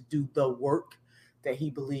continue to do the work that he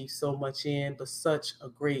believes so much in, but such a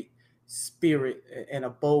great spirit and a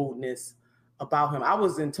boldness about him. I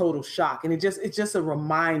was in total shock. And it's just a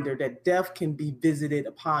reminder that death can be visited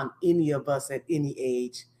upon any of us at any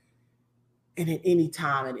age and at any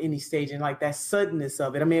time, at any stage. And like that suddenness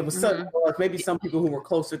of it. I mean, it was sudden for us, maybe some people who were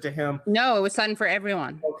closer to him. No, it was sudden for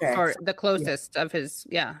everyone. Okay. For the closest of his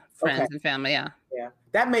friends and family. Yeah. Yeah.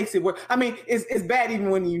 That makes it work. I mean, it's bad even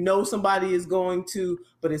when you know somebody is going to,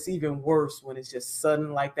 but it's even worse when it's just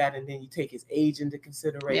sudden like that. And then you take his age into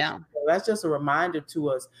consideration. Yeah. So that's just a reminder to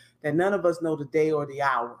us that none of us know the day or the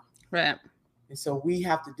hour. Right. And so we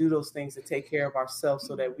have to do those things to take care of ourselves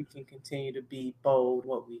so that we can continue to be bold,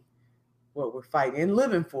 what we're fighting and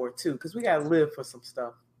living for too, because we got to live for some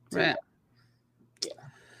stuff too. Right. Yeah.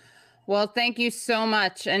 Well, thank you so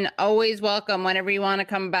much, and always welcome whenever you want to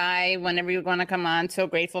come by, whenever you want to come on. So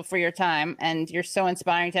grateful for your time, and you're so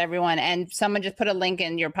inspiring to everyone. And someone just put a link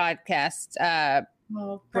in your podcast.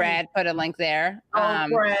 Brad put a link there.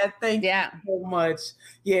 Brad, thank you so much.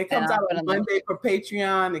 Yeah, it comes out on Monday for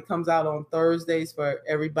Patreon. It comes out on Thursdays for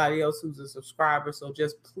everybody else who's a subscriber. So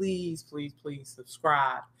just please, please, please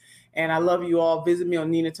subscribe. And I love you all. Visit me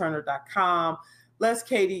on ninaturner.com. Let's,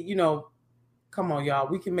 Katie, come on, y'all.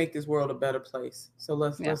 We can make this world a better place. So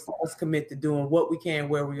let's commit to doing what we can,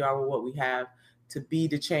 where we are, with what we have, to be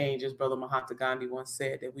the change, as Brother Mahatma Gandhi once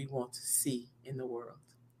said, that we want to see in the world.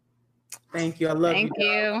 Thank you. I love you. Thank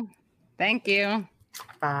you. Thank you.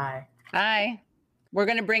 Bye. Bye. We're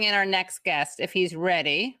going to bring in our next guest if he's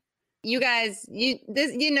ready. You guys,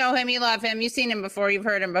 you know him, you love him, you've seen him before, you've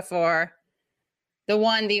heard him before. The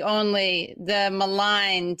one, the only, the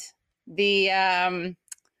maligned, the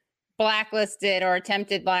blacklisted or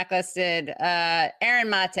attempted blacklisted, Aaron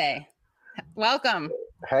Mate. Welcome.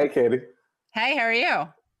 Hey, Katie. Hey, how are you?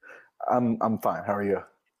 I'm fine. How are you?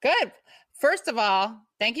 Good. First of all,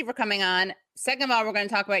 thank you for coming on. Second of all, we're going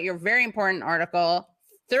to talk about your very important article.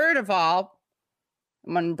 Third of all,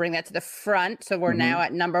 I'm going to bring that to the front. So we're now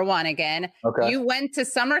at number one again. Okay. You went to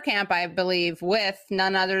summer camp, I believe, with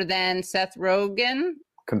none other than Seth Rogen.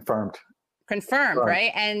 Confirmed,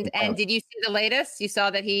 right? And did you see the latest? You saw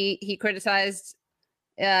that he criticized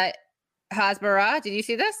Hasbara. Did you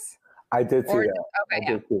see this? I did see that. Okay,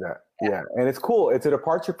 I did see that. Yeah. And it's cool. It's a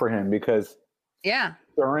departure for him because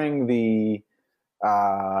during the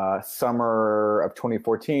summer of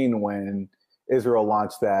 2014, when Israel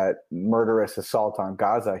launched that murderous assault on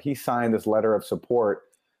Gaza, he signed this letter of support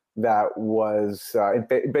that was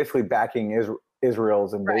basically backing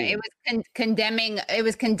Israel's invasion. Right. It was condemning. It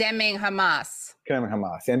was condemning Hamas. Condemning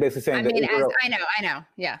Hamas, and basically saying that Israel, I know.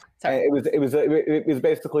 Yeah. Sorry. It was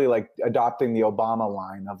basically like adopting the Obama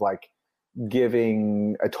line of like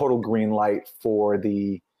giving a total green light for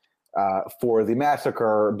the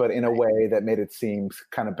massacre, but in a way that made it seem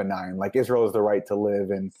kind of benign. Like Israel has the right to live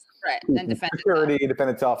and defend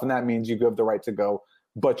itself, and that means you have the right to go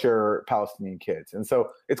butcher Palestinian kids. And so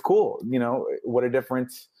it's cool. You know, what a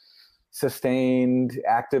difference sustained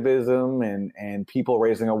activism and people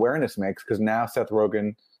raising awareness makes, because now Seth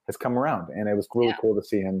Rogen has come around, and it was really cool to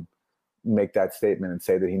see him make that statement and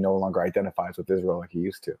say that he no longer identifies with Israel like he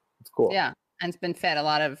used to. It's cool. Yeah. And it's been fed a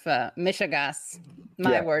lot of mishegas,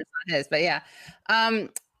 words, not his, but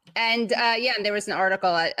and there was an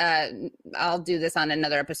article. I'll do this on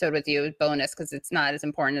another episode with you, bonus, because it's not as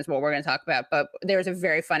important as what we're going to talk about. But there was a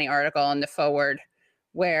very funny article in the forward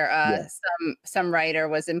where some writer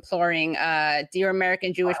was imploring, "Dear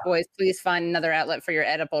American Jewish boys, please find another outlet for your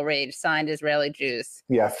Oedipal rage." Signed, Israeli Jews.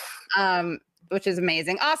 Yes. Which is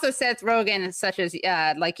amazing. Also, Seth Rogen,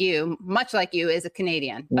 much like you, is a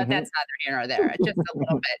Canadian, but that's neither here nor there. Just a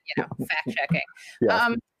little bit, fact checking.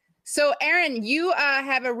 Yes. So, Aaron, you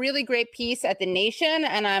have a really great piece at The Nation,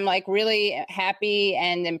 and I'm like really happy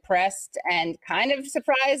and impressed and kind of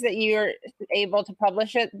surprised that you're able to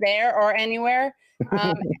publish it there or anywhere.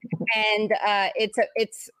 And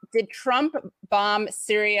it's did Trump bomb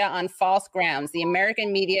Syria on false grounds? The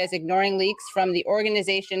American media is ignoring leaks from the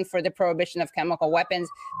Organization for the Prohibition of Chemical Weapons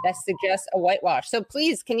that suggests a whitewash. So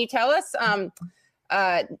please, can you tell us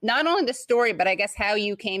not only the story, but I guess how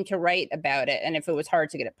you came to write about it, and if it was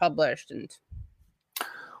hard to get it published?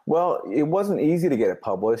 Well, it wasn't easy to get it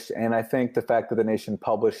published, and I think the fact that The Nation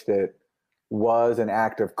published it was an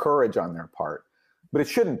act of courage on their part. But it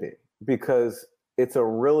shouldn't be, because it's a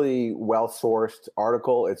really well-sourced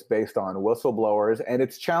article. It's based on whistleblowers, and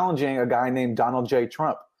it's challenging a guy named Donald J.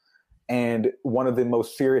 Trump and one of the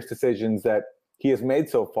most serious decisions that he has made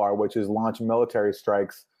so far, which is launch military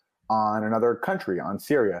strikes on another country, on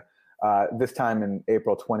Syria, this time in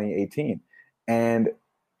April 2018. And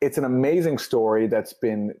it's an amazing story that's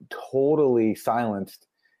been totally silenced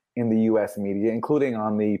in the U.S. media, including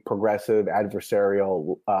on the progressive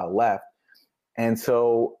adversarial left. And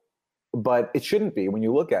so, but it shouldn't be when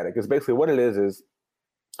you look at it, because basically what it is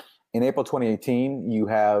in April 2018, you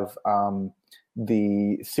have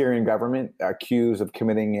the Syrian government accused of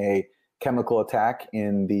committing a chemical attack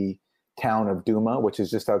in the town of Douma, which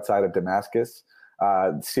is just outside of Damascus.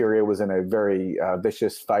 Syria was in a very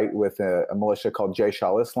vicious fight with a militia called Jaish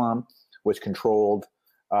al-Islam, which controlled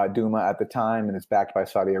Douma at the time and is backed by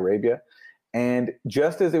Saudi Arabia. And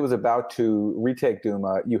just as it was about to retake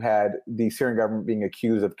Douma, you had the Syrian government being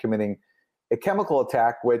accused of committing a chemical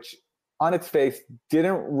attack, which on its face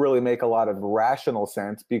didn't really make a lot of rational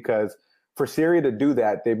sense, because for Syria to do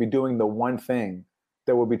that, they'd be doing the one thing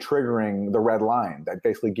that would be triggering the red line that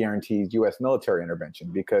basically guarantees U.S. military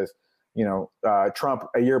intervention. Because, Trump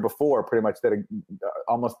a year before, pretty much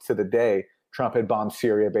almost to the day, Trump had bombed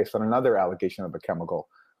Syria based on another allegation of a chemical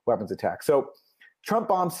weapons attack. So Trump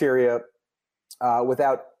bombed Syria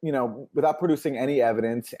without producing any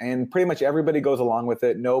evidence, and pretty much everybody goes along with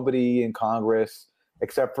it. Nobody in Congress,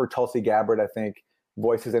 except for Tulsi Gabbard, I think,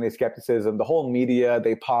 voices any skepticism. The whole media,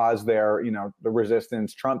 they pause their, the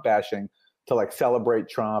resistance, Trump bashing, to like celebrate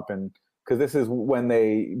Trump, and because this is when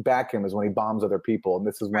they back him, is when he bombs other people, and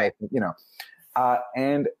this is when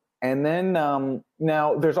and then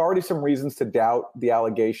now there's already some reasons to doubt the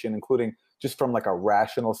allegation, including just from like a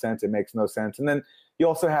rational sense, it makes no sense. And then you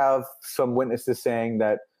also have some witnesses saying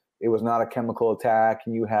that it was not a chemical attack,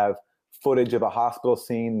 and you have footage of a hospital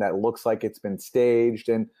scene that looks like it's been staged.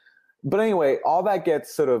 But anyway, all that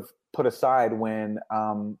gets sort of put aside when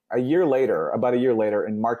about a year later,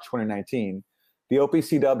 in March 2019, the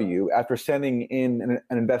OPCW, after sending in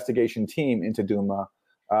an investigation team into Douma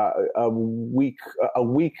a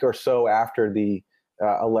week or so after the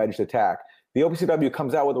alleged attack, the OPCW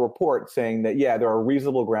comes out with a report saying that, there are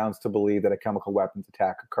reasonable grounds to believe that a chemical weapons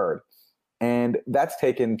attack occurred. And that's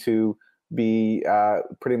taken to be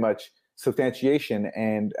pretty much substantiation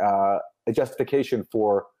and a justification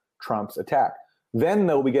for Trump's attack. Then,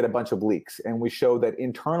 though, we get a bunch of leaks, and we show that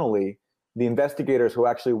internally, the investigators who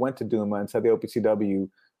actually went to Douma inside the OPCW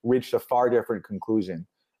reached a far different conclusion.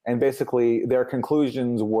 And basically, their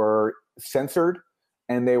conclusions were censored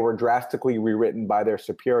and they were drastically rewritten by their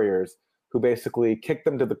superiors, who basically kicked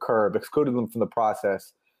them to the curb, excluded them from the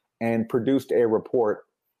process, and produced a report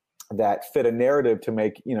that fit a narrative to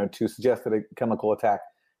make, to suggest that a chemical attack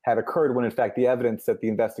had occurred, when in fact the evidence that the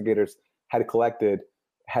investigators had collected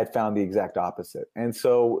had found the exact opposite. And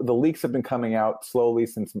so the leaks have been coming out slowly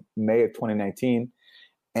since May of 2019.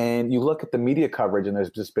 And you look at the media coverage and there's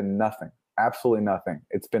just been nothing, absolutely nothing.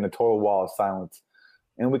 It's been a total wall of silence.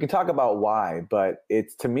 And we can talk about why, but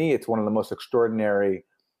to me, it's one of the most extraordinary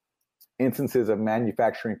instances of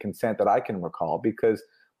manufacturing consent that I can recall, because,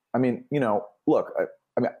 look,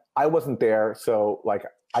 I wasn't there, so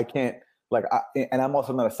I can't, and I'm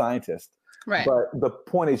also not a scientist. Right. But the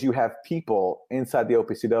point is, you have people inside the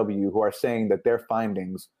OPCW who are saying that their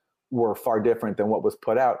findings were far different than what was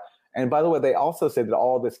put out. And by the way, they also said that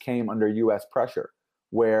all of this came under U.S. pressure,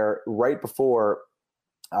 where right before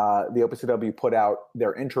the OPCW put out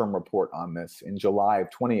their interim report on this in July of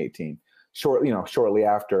 2018, shortly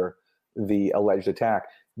after the alleged attack,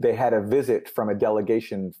 they had a visit from a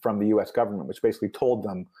delegation from the U.S. government, which basically told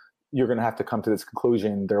them, you're going to have to come to this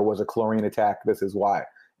conclusion. There was a chlorine attack. This is why.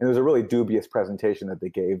 And it was a really dubious presentation that they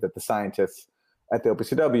gave, that the scientists at the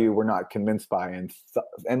OPCW were not convinced by,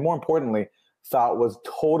 and more importantly, thought was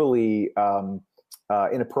totally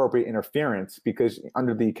inappropriate interference, because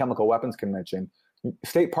under the Chemical Weapons Convention,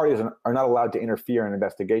 state parties are not allowed to interfere in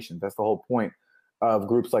investigations. That's the whole point of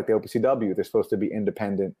groups like the OPCW. They're supposed to be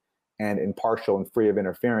independent and impartial and free of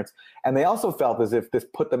interference. And they also felt as if this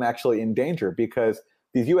put them actually in danger, because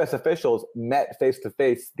these U.S. officials met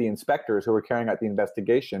face-to-face the inspectors who were carrying out the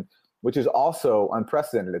investigation, which is also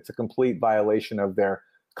unprecedented. It's a complete violation of their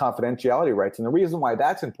confidentiality rights. And the reason why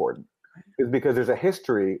that's important is because there's a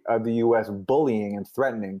history of the U.S. bullying and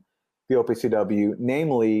threatening the OPCW,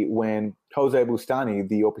 namely when Jose Bustani,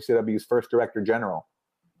 the OPCW's first director general,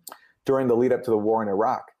 during the lead up to the war in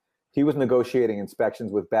Iraq, he was negotiating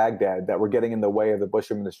inspections with Baghdad that were getting in the way of the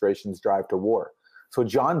Bush administration's drive to war. So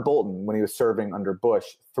John Bolton, when he was serving under Bush,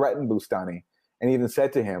 threatened Bustani and even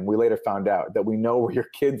said to him, we later found out, that we know where your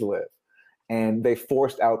kids live. And they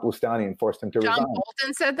forced out Bustani and forced him to resign. John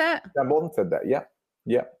Bolton said that? John Bolton said that, yeah.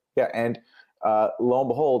 And lo and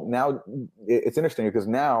behold, now it's interesting, because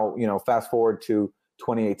now, fast forward to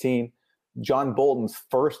 2018, John Bolton's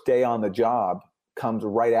first day on the job comes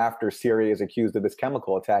right after Syria is accused of this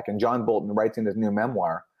chemical attack. And John Bolton writes in his new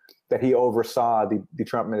memoir that he oversaw the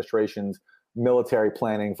Trump administration's military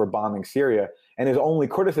planning for bombing Syria. And his only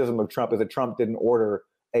criticism of Trump is that Trump didn't order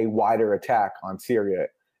a wider attack on Syria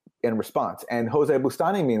in response. And Jose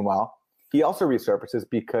Bustani, meanwhile, he also resurfaces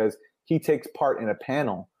because he takes part in a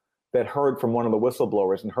panel that heard from one of the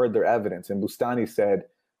whistleblowers and heard their evidence. And Bustani said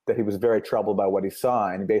that he was very troubled by what he saw.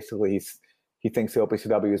 And basically he thinks the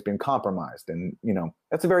OPCW has been compromised. And,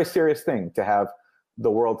 that's a very serious thing, to have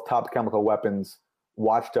the world's top chemical weapons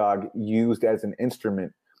watchdog used as an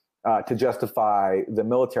instrument to justify the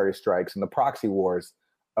military strikes and the proxy wars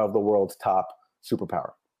of the world's top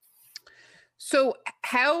superpower. So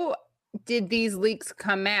how did these leaks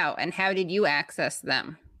come out, and how did you access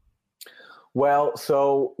them? Well,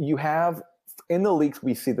 so you have, in the leaks,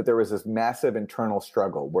 we see that there was this massive internal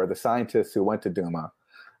struggle where the scientists who went to Duma,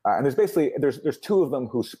 and there's two of them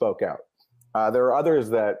who spoke out. There are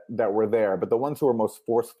others that were there, but the ones who were most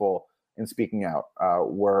forceful in speaking out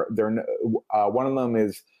were there. One of them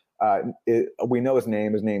is, we know his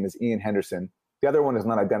name. His name is Ian Henderson. The other one is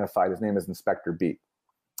not identified. His name is Inspector B.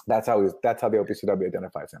 That's how the OPCW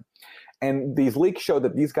identifies him. And these leaks show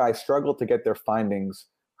that these guys struggled to get their findings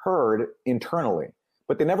heard internally,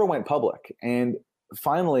 but they never went public. And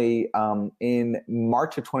finally, in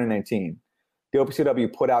March of 2019, the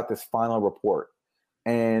OPCW put out this final report.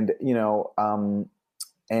 And,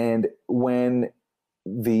 and when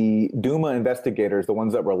the Duma investigators, the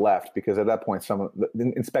ones that were left, because at that point,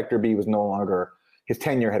 Inspector B was no longer, his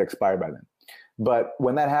tenure had expired by then. But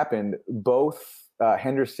when that happened, both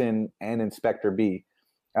Henderson and Inspector B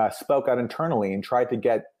spoke out internally and tried to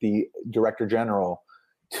get the Director General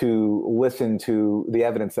to listen to the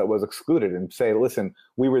evidence that was excluded and say, listen,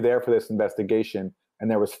 we were there for this investigation and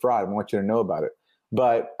there was fraud. I want you to know about it.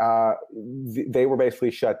 But they were basically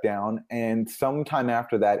shut down. And sometime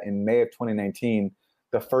after that, in May of 2019,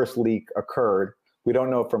 the first leak occurred. We don't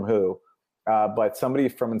know from who, but somebody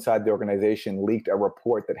from inside the organization leaked a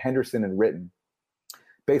report that Henderson had written,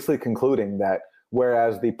 basically concluding that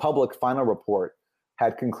whereas the public final report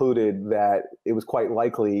had concluded that it was quite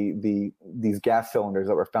likely these gas cylinders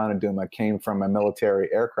that were found in Duma came from a military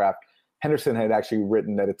aircraft, Henderson had actually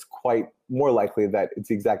written that it's quite more likely that it's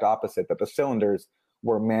the exact opposite, that the cylinders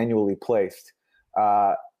were manually placed,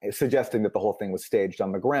 suggesting that the whole thing was staged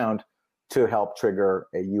on the ground to help trigger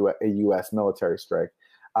a U.S. military strike.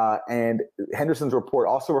 And Henderson's report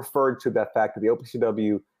also referred to the fact that the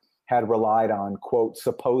OPCW had relied on, quote,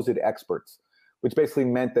 supposed experts, which basically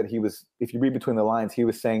meant that he was, if you read between the lines, he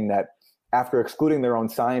was saying that after excluding their own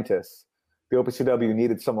scientists, the OPCW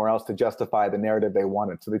needed somewhere else to justify the narrative they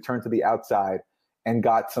wanted. So they turned to the outside and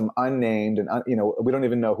got some unnamed and, we don't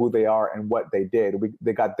even know who they are and what they did.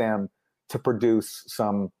 They got them to produce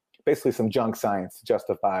basically some junk science to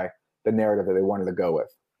justify the narrative that they wanted to go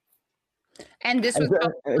with. And this was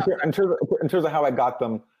in terms of how I got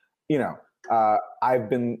them, I've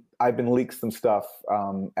been leaked some stuff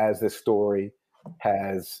as this story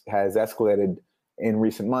has escalated in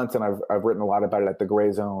recent months, and I've written a lot about it at the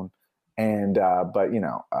Gray Zone, and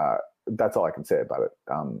that's all I can say about it.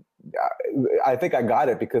 I think I got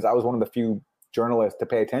it because I was one of the few journalists to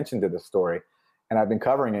pay attention to this story, and I've been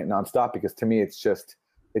covering it nonstop because to me it's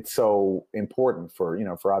so important for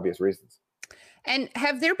obvious reasons. And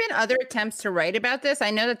have there been other attempts to write about this? I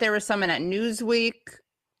know that there was someone at Newsweek.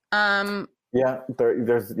 There's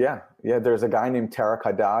a guy named Tarek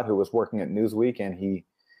Haddad who was working at Newsweek, and he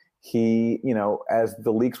as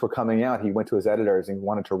the leaks were coming out, he went to his editors and he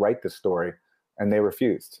wanted to write this story, and they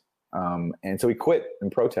refused. And so he quit in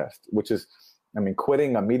protest, which is,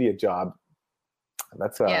 quitting a media job.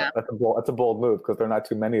 That's a bold move because there are not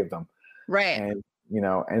too many of them. Right. And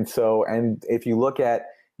and if you look at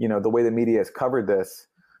the way the media has covered this,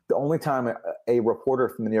 the only time a reporter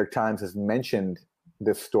from the New York Times has mentioned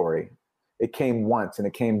this story, it came once, and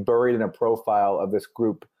it came buried in a profile of this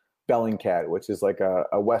group Bellingcat, which is like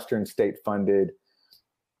a Western state-funded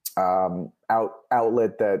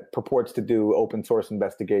outlet that purports to do open source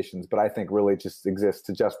investigations, but I think really just exists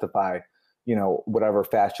to justify, whatever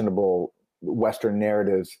fashionable Western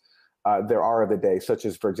narratives there are of the day, such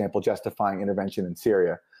as, for example, justifying intervention in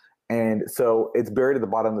Syria. And so it's buried at the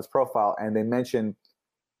bottom of this profile, and they mention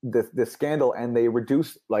this scandal, and they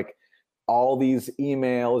reduce like all these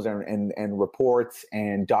emails and reports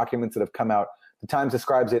and documents that have come out. The Times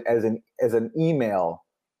describes it as an email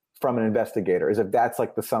from an investigator, as if that's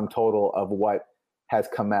like the sum total of what has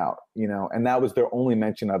come out, and that was their only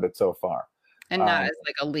mention of it so far. And not as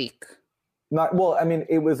like a leak.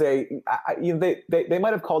 It was they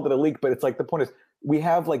might have called it a leak, but it's like, the point is we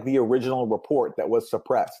have like the original report that was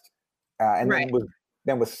suppressed and right.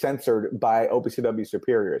 then was censored by OPCW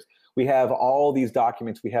superiors. We have all these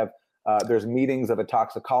documents. We have there's meetings of a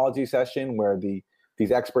toxicology session where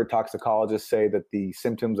these expert toxicologists say that the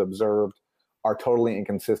symptoms observed are totally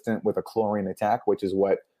inconsistent with a chlorine attack, which is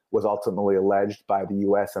what was ultimately alleged by the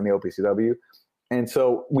U.S. and the OPCW. And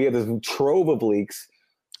so we have this trove of leaks.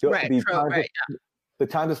 The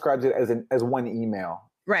Times describes it as one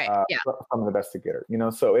email, from an investigator.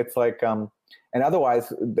 So it's like, and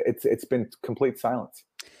otherwise it's been complete silence,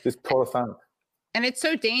 just total silence. And it's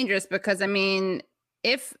so dangerous because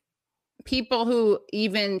if people who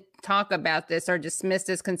even talk about this are dismissed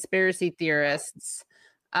as conspiracy theorists,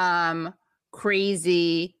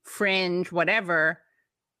 crazy, fringe, whatever,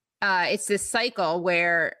 it's this cycle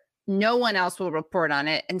where no one else will report on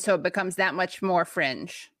it. And so it becomes that much more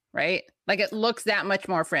fringe, right? Like it looks that much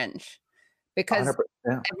more fringe because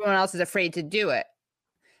everyone else is afraid to do it.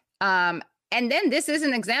 And then this is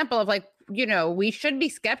an example of like, we should be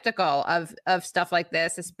skeptical of stuff like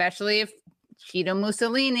this, especially if Cheeto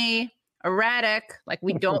Mussolini, erratic, like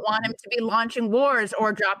we don't want him to be launching wars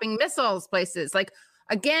or dropping missiles places. Like,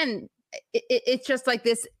 again, it's just like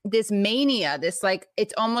this mania, this like,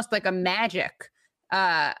 it's almost like a magic,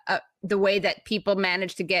 the way that people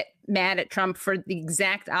manage to get mad at Trump for the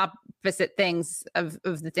exact opposite things of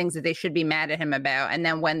the things that they should be mad at him about. And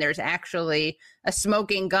then when there's actually a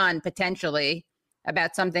smoking gun potentially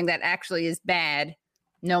about something that actually is bad,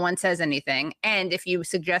 no one says anything. And if you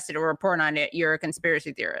suggested a report on it, you're a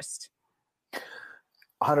conspiracy theorist.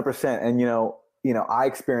 100%. And, I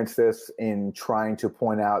experienced this in trying to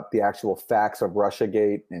point out the actual facts of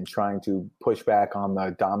Russiagate and trying to push back on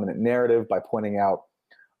the dominant narrative by pointing out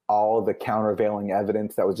all the countervailing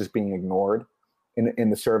evidence that was just being ignored in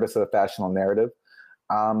the service of the factional narrative.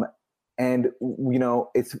 And,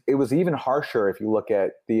 it was even harsher if you look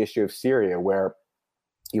at the issue of Syria, where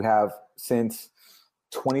you have since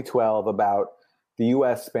 2012 about the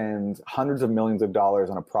U.S. spends hundreds of millions of dollars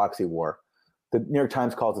on a proxy war. The New York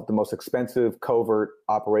Times calls it the most expensive covert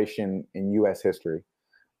operation in U.S. history.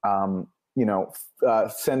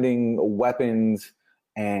 Sending weapons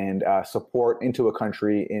and support into a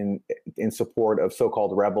country in support of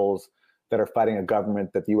so-called rebels that are fighting a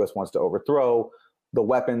government that the U.S. wants to overthrow. The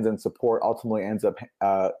weapons and support ultimately ends up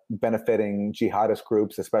benefiting jihadist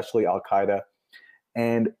groups, especially Al-Qaeda.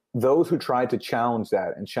 And those who tried to challenge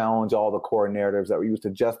that and challenge all the core narratives that were used to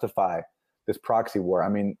justify this proxy war, I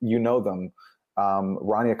mean, you know them,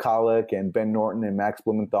 Rania Khalek and Ben Norton and Max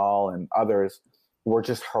Blumenthal and others were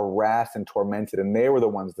just harassed and tormented, and they were the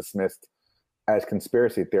ones dismissed as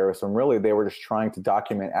conspiracy theorists. And really, they were just trying to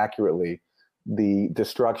document accurately the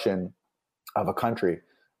destruction of a country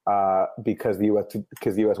because the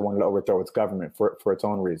U.S. wanted to overthrow its government for its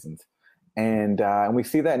own reasons. And we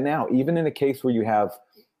see that now, even in a case where you have,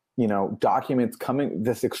 documents coming,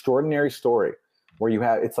 this extraordinary story where you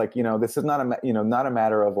have, it's like, this is not a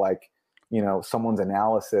matter of like, someone's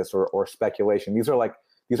analysis or speculation. These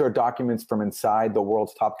are documents from inside the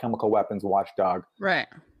world's top chemical weapons watchdog, right,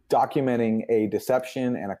 documenting a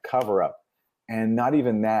deception and a cover up, and not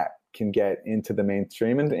even that can get into the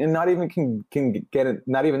mainstream, and not even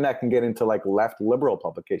that can get into like left liberal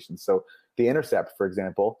publications. So The Intercept, for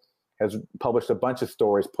example, has published a bunch of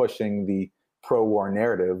stories pushing the pro-war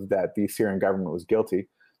narrative that the Syrian government was guilty.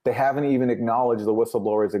 They haven't even acknowledged the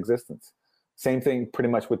whistleblower's existence. Same thing pretty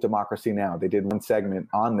much with Democracy Now! They did one segment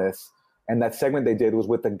on this, and that segment they did was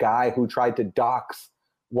with the guy who tried to dox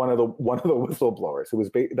one of the whistleblowers, who was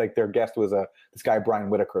like their guest was this guy Brian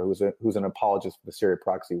Whitaker, who's an apologist for the Syria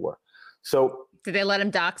proxy war. So did they let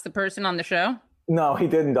him dox the person on the show? No, he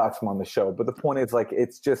didn't dox him on the show. But the point is, like,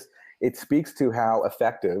 it speaks to how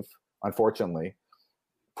effective, unfortunately,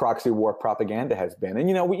 proxy war propaganda has been.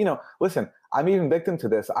 And listen, I'm even victim to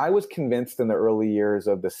this. I was convinced in the early years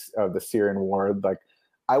of the Syrian war, like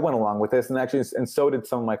I went along with this, and so did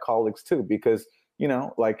some of my colleagues too, because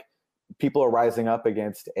like people are rising up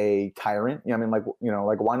against a tyrant.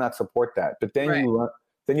 Like why not support that? But then right.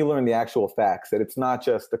 you learn the actual facts, that it's not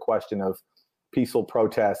just a question of peaceful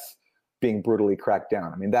protests being brutally cracked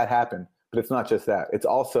down. I mean, that happened, but it's not just that. It's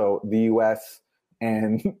also the U.S.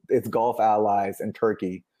 and its Gulf allies and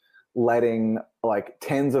Turkey letting like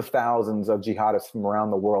tens of thousands of jihadists from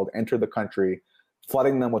around the world enter the country,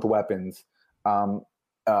 flooding them with weapons,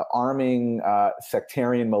 arming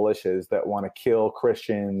sectarian militias that want to kill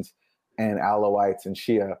Christians and Alawites and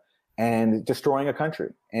Shia, and destroying a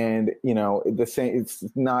country. And the same, it's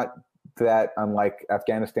not that unlike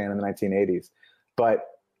Afghanistan in the 1980s, but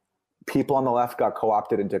people on the left got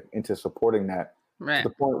co-opted into supporting that. Right. To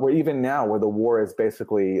the point where even now, where the war is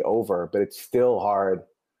basically over, but it's still hard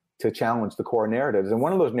to challenge the core narratives. And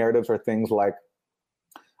one of those narratives are things like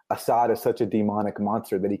Assad is such a demonic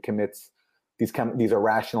monster that he commits these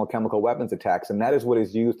irrational chemical weapons attacks. And that is what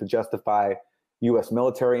is used to justify U.S.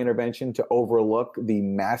 military intervention, to overlook the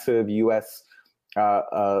massive U.S.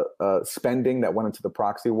 Spending that went into the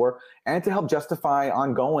proxy war, and to help justify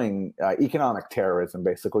ongoing economic terrorism,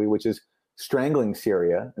 basically, which is strangling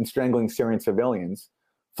Syria and strangling Syrian civilians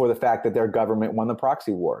for the fact that their government won the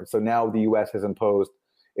proxy war. So now the U.S. has imposed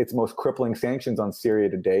its most crippling sanctions on Syria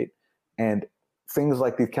to date, and things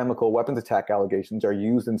like these chemical weapons attack allegations are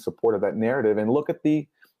used in support of that narrative. And look at the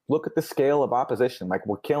scale of opposition. Like,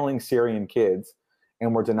 we're killing Syrian kids,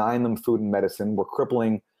 and we're denying them food and medicine. We're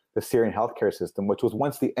crippling the Syrian healthcare system, which was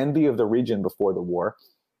once the envy of the region before the war.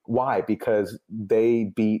 Why? Because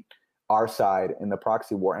they beat our side in the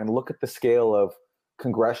proxy war. And look at the scale of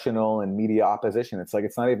congressional and media opposition. It's like,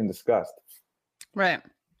 it's not even discussed. Right.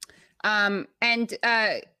 And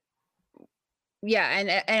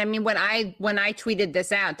I mean, when I tweeted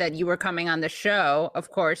this out that you were coming on the show, of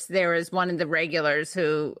course, there is one of the regulars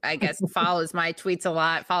who I guess follows my tweets a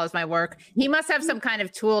lot, follows my work. He must have some kind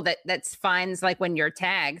of tool that finds like when you're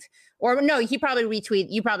tagged, or no, you probably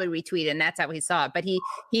retweet, and that's how he saw it. But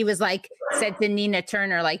he was like, said to Nina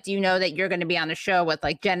Turner, like, do you know that you're going to be on the show with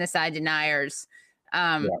like genocide deniers?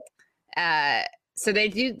 So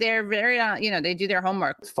they're very, they do their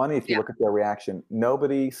homework. It's funny if you look at their reaction.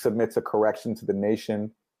 Nobody submits a correction to the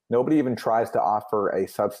nation. Nobody even tries to offer a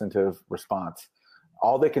substantive response.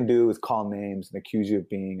 All they can do is call names and accuse you of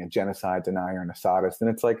being a genocide denier and a Assadist. And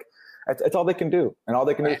it's like, it's all they can do. And all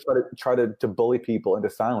they can do is try to bully people into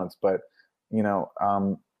silence. But,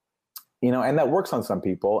 and that works on some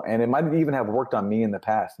people. And it might even have worked on me in the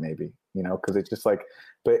past, maybe, because it's just like,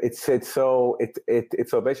 but it's so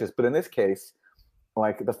vicious. But in this case,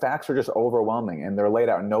 like, the facts are just overwhelming and they're laid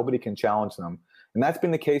out and nobody can challenge them. And that's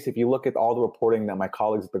been the case if you look at all the reporting that my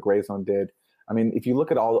colleagues at the Gray Zone did. I mean, if you look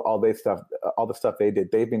at all the stuff they did,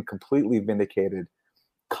 they've been completely vindicated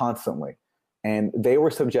constantly. And they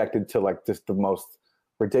were subjected to like just the most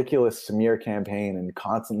ridiculous smear campaign and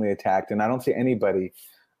constantly attacked. And I don't see anybody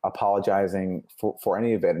apologizing for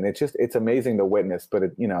any of it. And it's amazing to witness, but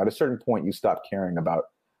at a certain point you stop caring about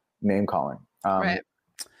name calling. Right.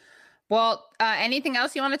 Well, anything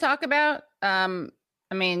else you want to talk about? I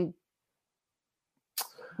mean,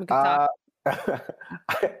 we can talk. I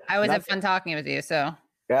always have fun talking with you, so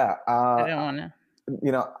yeah. I don't want to.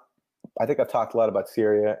 You know, I think I've talked a lot about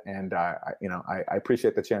Syria, and I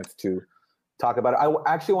appreciate the chance to talk about it. I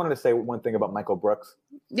actually wanted to say one thing about Michael Brooks.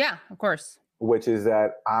 Yeah, of course. Which is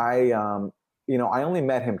that I only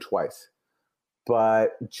met him twice,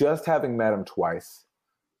 but just having met him twice,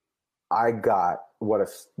 I got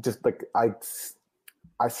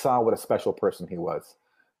I saw what a special person he was.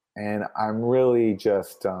 And I'm really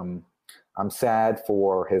just, I'm sad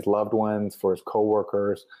for his loved ones, for his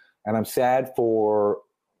coworkers, and I'm sad for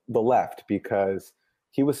the left because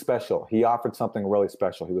he was special. He offered something really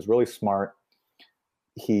special. He was really smart.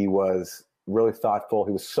 He was really thoughtful.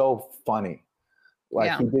 He was so funny.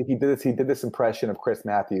 He did this impression of Chris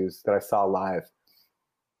Matthews that I saw live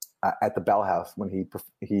at the Bell House when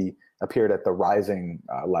he appeared at the Rising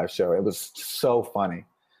live show. It was so funny.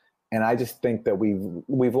 And I just think that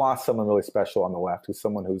we've lost someone really special on the left, who's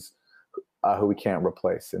someone who we can't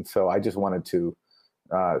replace. And so I just wanted to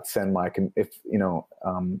send my condolences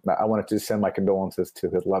to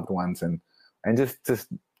his loved ones and just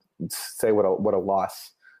say what a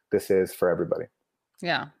loss this is for everybody.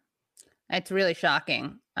 Yeah, it's really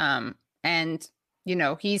shocking. And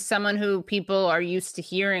he's someone who people are used to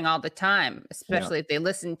hearing all the time, especially if they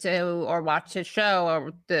listen to or watch his show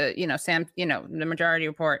or the the Majority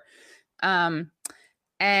Report. We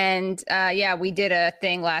did a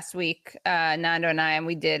thing last week, Nando and I, and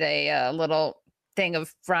we did a little thing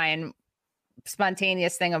of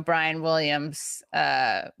spontaneous thing of Brian Williams.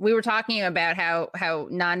 We were talking about how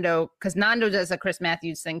Nando, because Nando does a Chris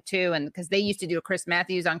Matthews thing too, and because they used to do a Chris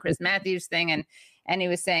Matthews on Chris Matthews thing, and he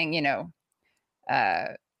was saying, he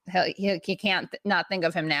can't not think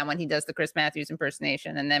of him now when he does the Chris Matthews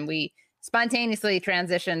impersonation. And then we spontaneously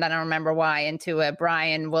transitioned, I don't remember why, into a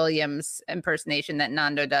Brian Williams impersonation that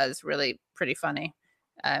Nando does. Really pretty funny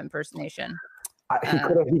impersonation.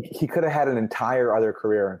 He could have had an entire other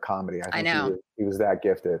career in comedy. I know he was that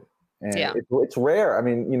gifted, and it's rare. I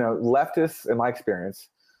mean, leftists, in my experience,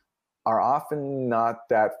 are often not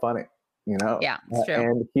that funny. Yeah, it's true.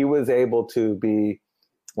 And he was able to be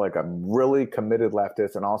like a really committed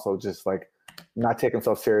leftist and also just like not take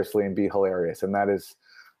himself seriously and be hilarious. And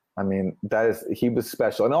he was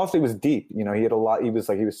special. And also he was deep, he had a lot, he was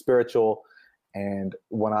spiritual. And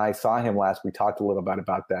when I saw him last, we talked a little bit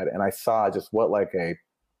about that. And I saw just what a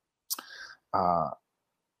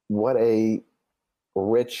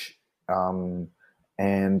rich, and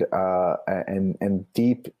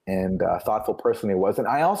deep and thoughtful person he was. And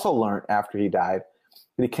I also learned after he died,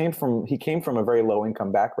 he came from a very low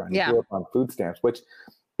income background. He grew up on food stamps, which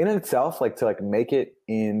in itself, to make it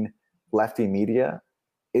in lefty media,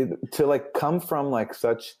 to come from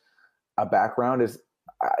such a background is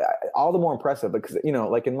all the more impressive because,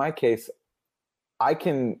 in my case, I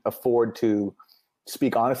can afford to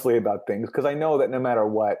speak honestly about things because I know that no matter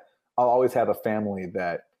what, I'll always have a family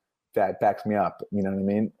that backs me up. You know what I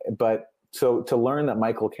mean? But so to learn that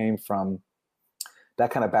Michael came from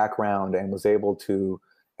that kind of background and was able to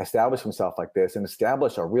establish himself like this and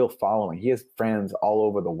establish a real following. He has friends all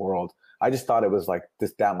over the world. I just thought it was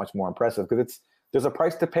just that much more impressive because there's a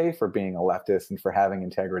price to pay for being a leftist and for having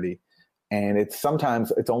integrity. And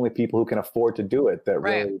sometimes it's only people who can afford to do it that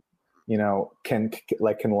really, can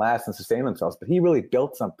last and sustain themselves. But he really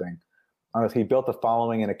built something. He built a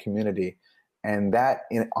following and a community, and that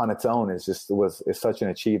on its own is such an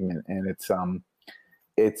achievement. And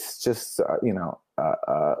it's just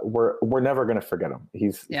we're never going to forget him. He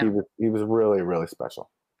was really, really special.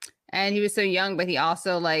 And he was so young, but he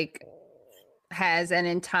also has an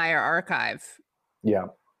entire archive. Yeah.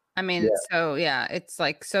 I mean,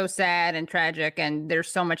 it's so sad and tragic, and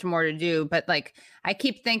there's so much more to do. But I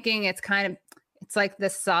keep thinking it's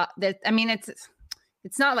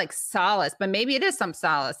not like solace, but maybe it is some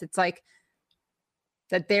solace. It's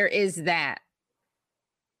that there is that.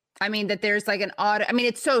 I mean, that there's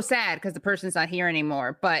it's so sad because the person's not here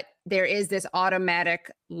anymore, but there is this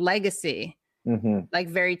automatic legacy,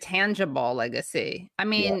 very tangible legacy. I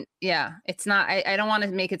mean, it's not, I don't want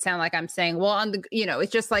to make it sound like I'm saying, well,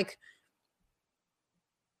 it's just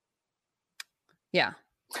yeah.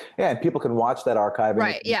 Yeah. And people can watch that archive.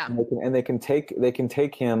 Right. And they can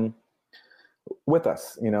take him with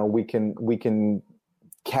us. We can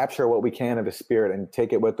capture what we can of his spirit and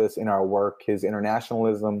take it with us in our work, his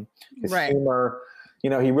internationalism, his humor. He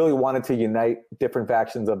really wanted to unite different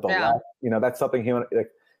factions of the left. That's something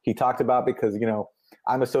he talked about because,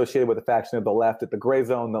 I'm associated with a faction of the left at the gray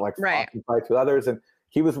zone that often fights with others. And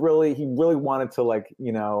he really wanted to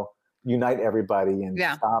unite everybody and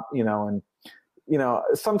stop, and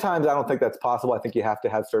sometimes I don't think that's possible. I think you have to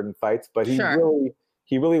have certain fights, but he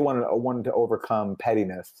he really wanted to overcome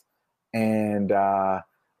pettiness. And,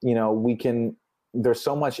 there's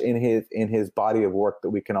so much in his body of work that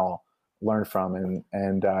we can all learn from.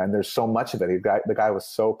 And there's so much of it. The guy was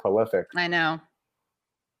so prolific. I know.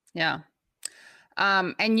 Yeah.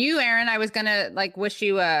 And you, Aaron, I was going to wish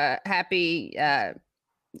you a happy, I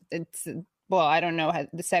don't know how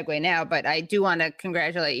the segue now, but I do want to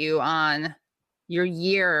congratulate you on your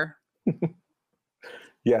year.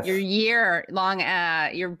 Yes. Your year long,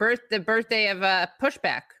 the birthday of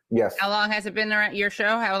Pushback. Yes. How long has it been around your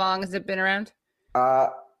show? How long has it been around?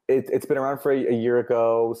 It's been around for a year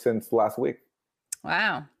ago since last week.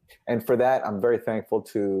 Wow. And for that, I'm very thankful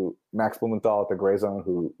to Max Blumenthal at the Gray Zone,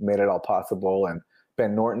 who made it all possible, and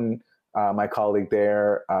Ben Norton, my colleague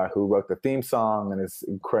there, who wrote the theme song and is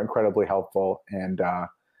incredibly helpful. And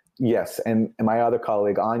yes, and my other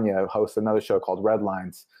colleague, Anya, hosts another show called Red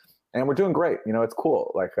Lines. And we're doing great. It's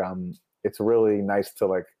cool. It's really nice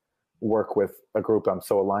to work with a group I'm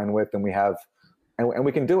so aligned with, and we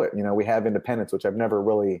can do it. We have independence, which I've never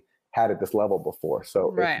really had at this level before.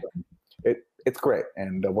 So right. It's great,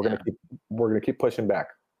 and we're gonna keep pushing back.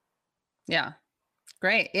 Yeah,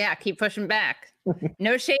 great. Yeah, keep pushing back.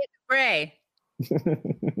 No shades of gray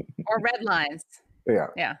or red lines. Yeah.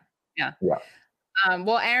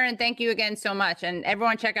 Well, Aaron, thank you again so much, and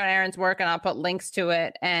everyone check out Aaron's work, and I'll put links to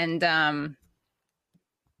it. And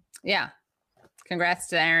congrats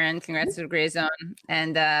to Aaron, congrats to the Gray Zone,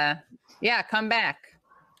 and come back.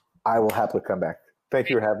 I will happily come back.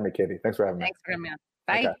 Thank you for having me, Katie. Thanks for having me. Thanks for coming on.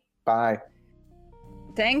 Bye. Okay. Bye.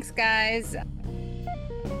 Thanks, guys.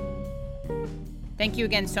 Thank you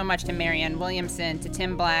again so much to Marianne Williamson, to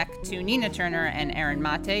Tim Black, to Nina Turner, and Aaron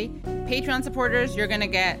Mate. Patreon supporters, you're going to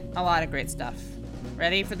get a lot of great stuff.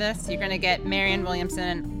 Ready for this? You're going to get Marianne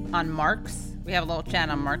Williamson on Marx. We have a little chat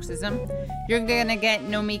on Marxism. You're going to get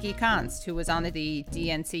Nomiki Konst, who was on the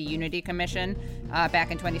DNC Unity Commission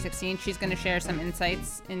back in 2016. She's going to share some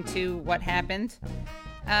insights into what happened.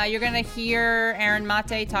 You're going to hear Aaron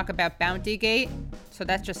Mate talk about Bountygate. So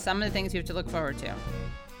that's just some of the things you have to look forward to.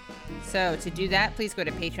 So to do that, please go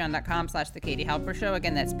to patreon.com/The Katie Halper Show.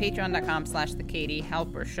 Again, that's patreon.com/The Katie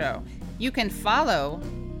Halper Show. You can follow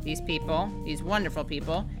these people, these wonderful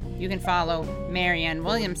people. You can follow Marianne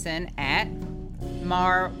Williamson at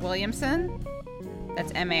Mar Williamson.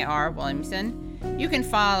 That's M-A-R Williamson. You can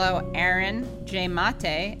follow Aaron J.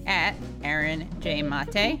 Mate at Aaron J.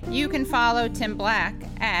 Mate. You can follow Tim Black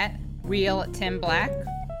at Real Tim Black.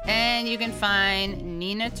 And you can find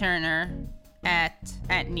Nina Turner at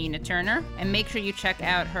Nina Turner. And make sure you check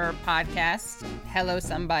out her podcast, Hello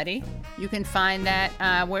Somebody. You can find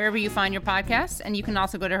that wherever you find your podcasts. And you can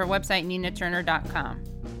also go to her website, ninaturner.com.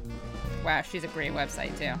 Wow, she's a great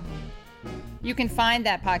website too. You can find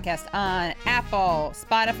that podcast on Apple,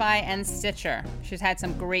 Spotify, and Stitcher. She's had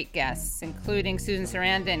some great guests, including Susan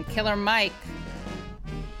Sarandon, Killer Mike,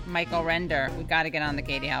 Michael Render. We got to get on the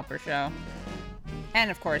Katie Halper Show.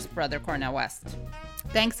 And, of course, Brother Cornel West.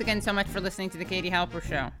 Thanks again so much for listening to the Katie Halper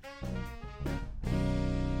Show.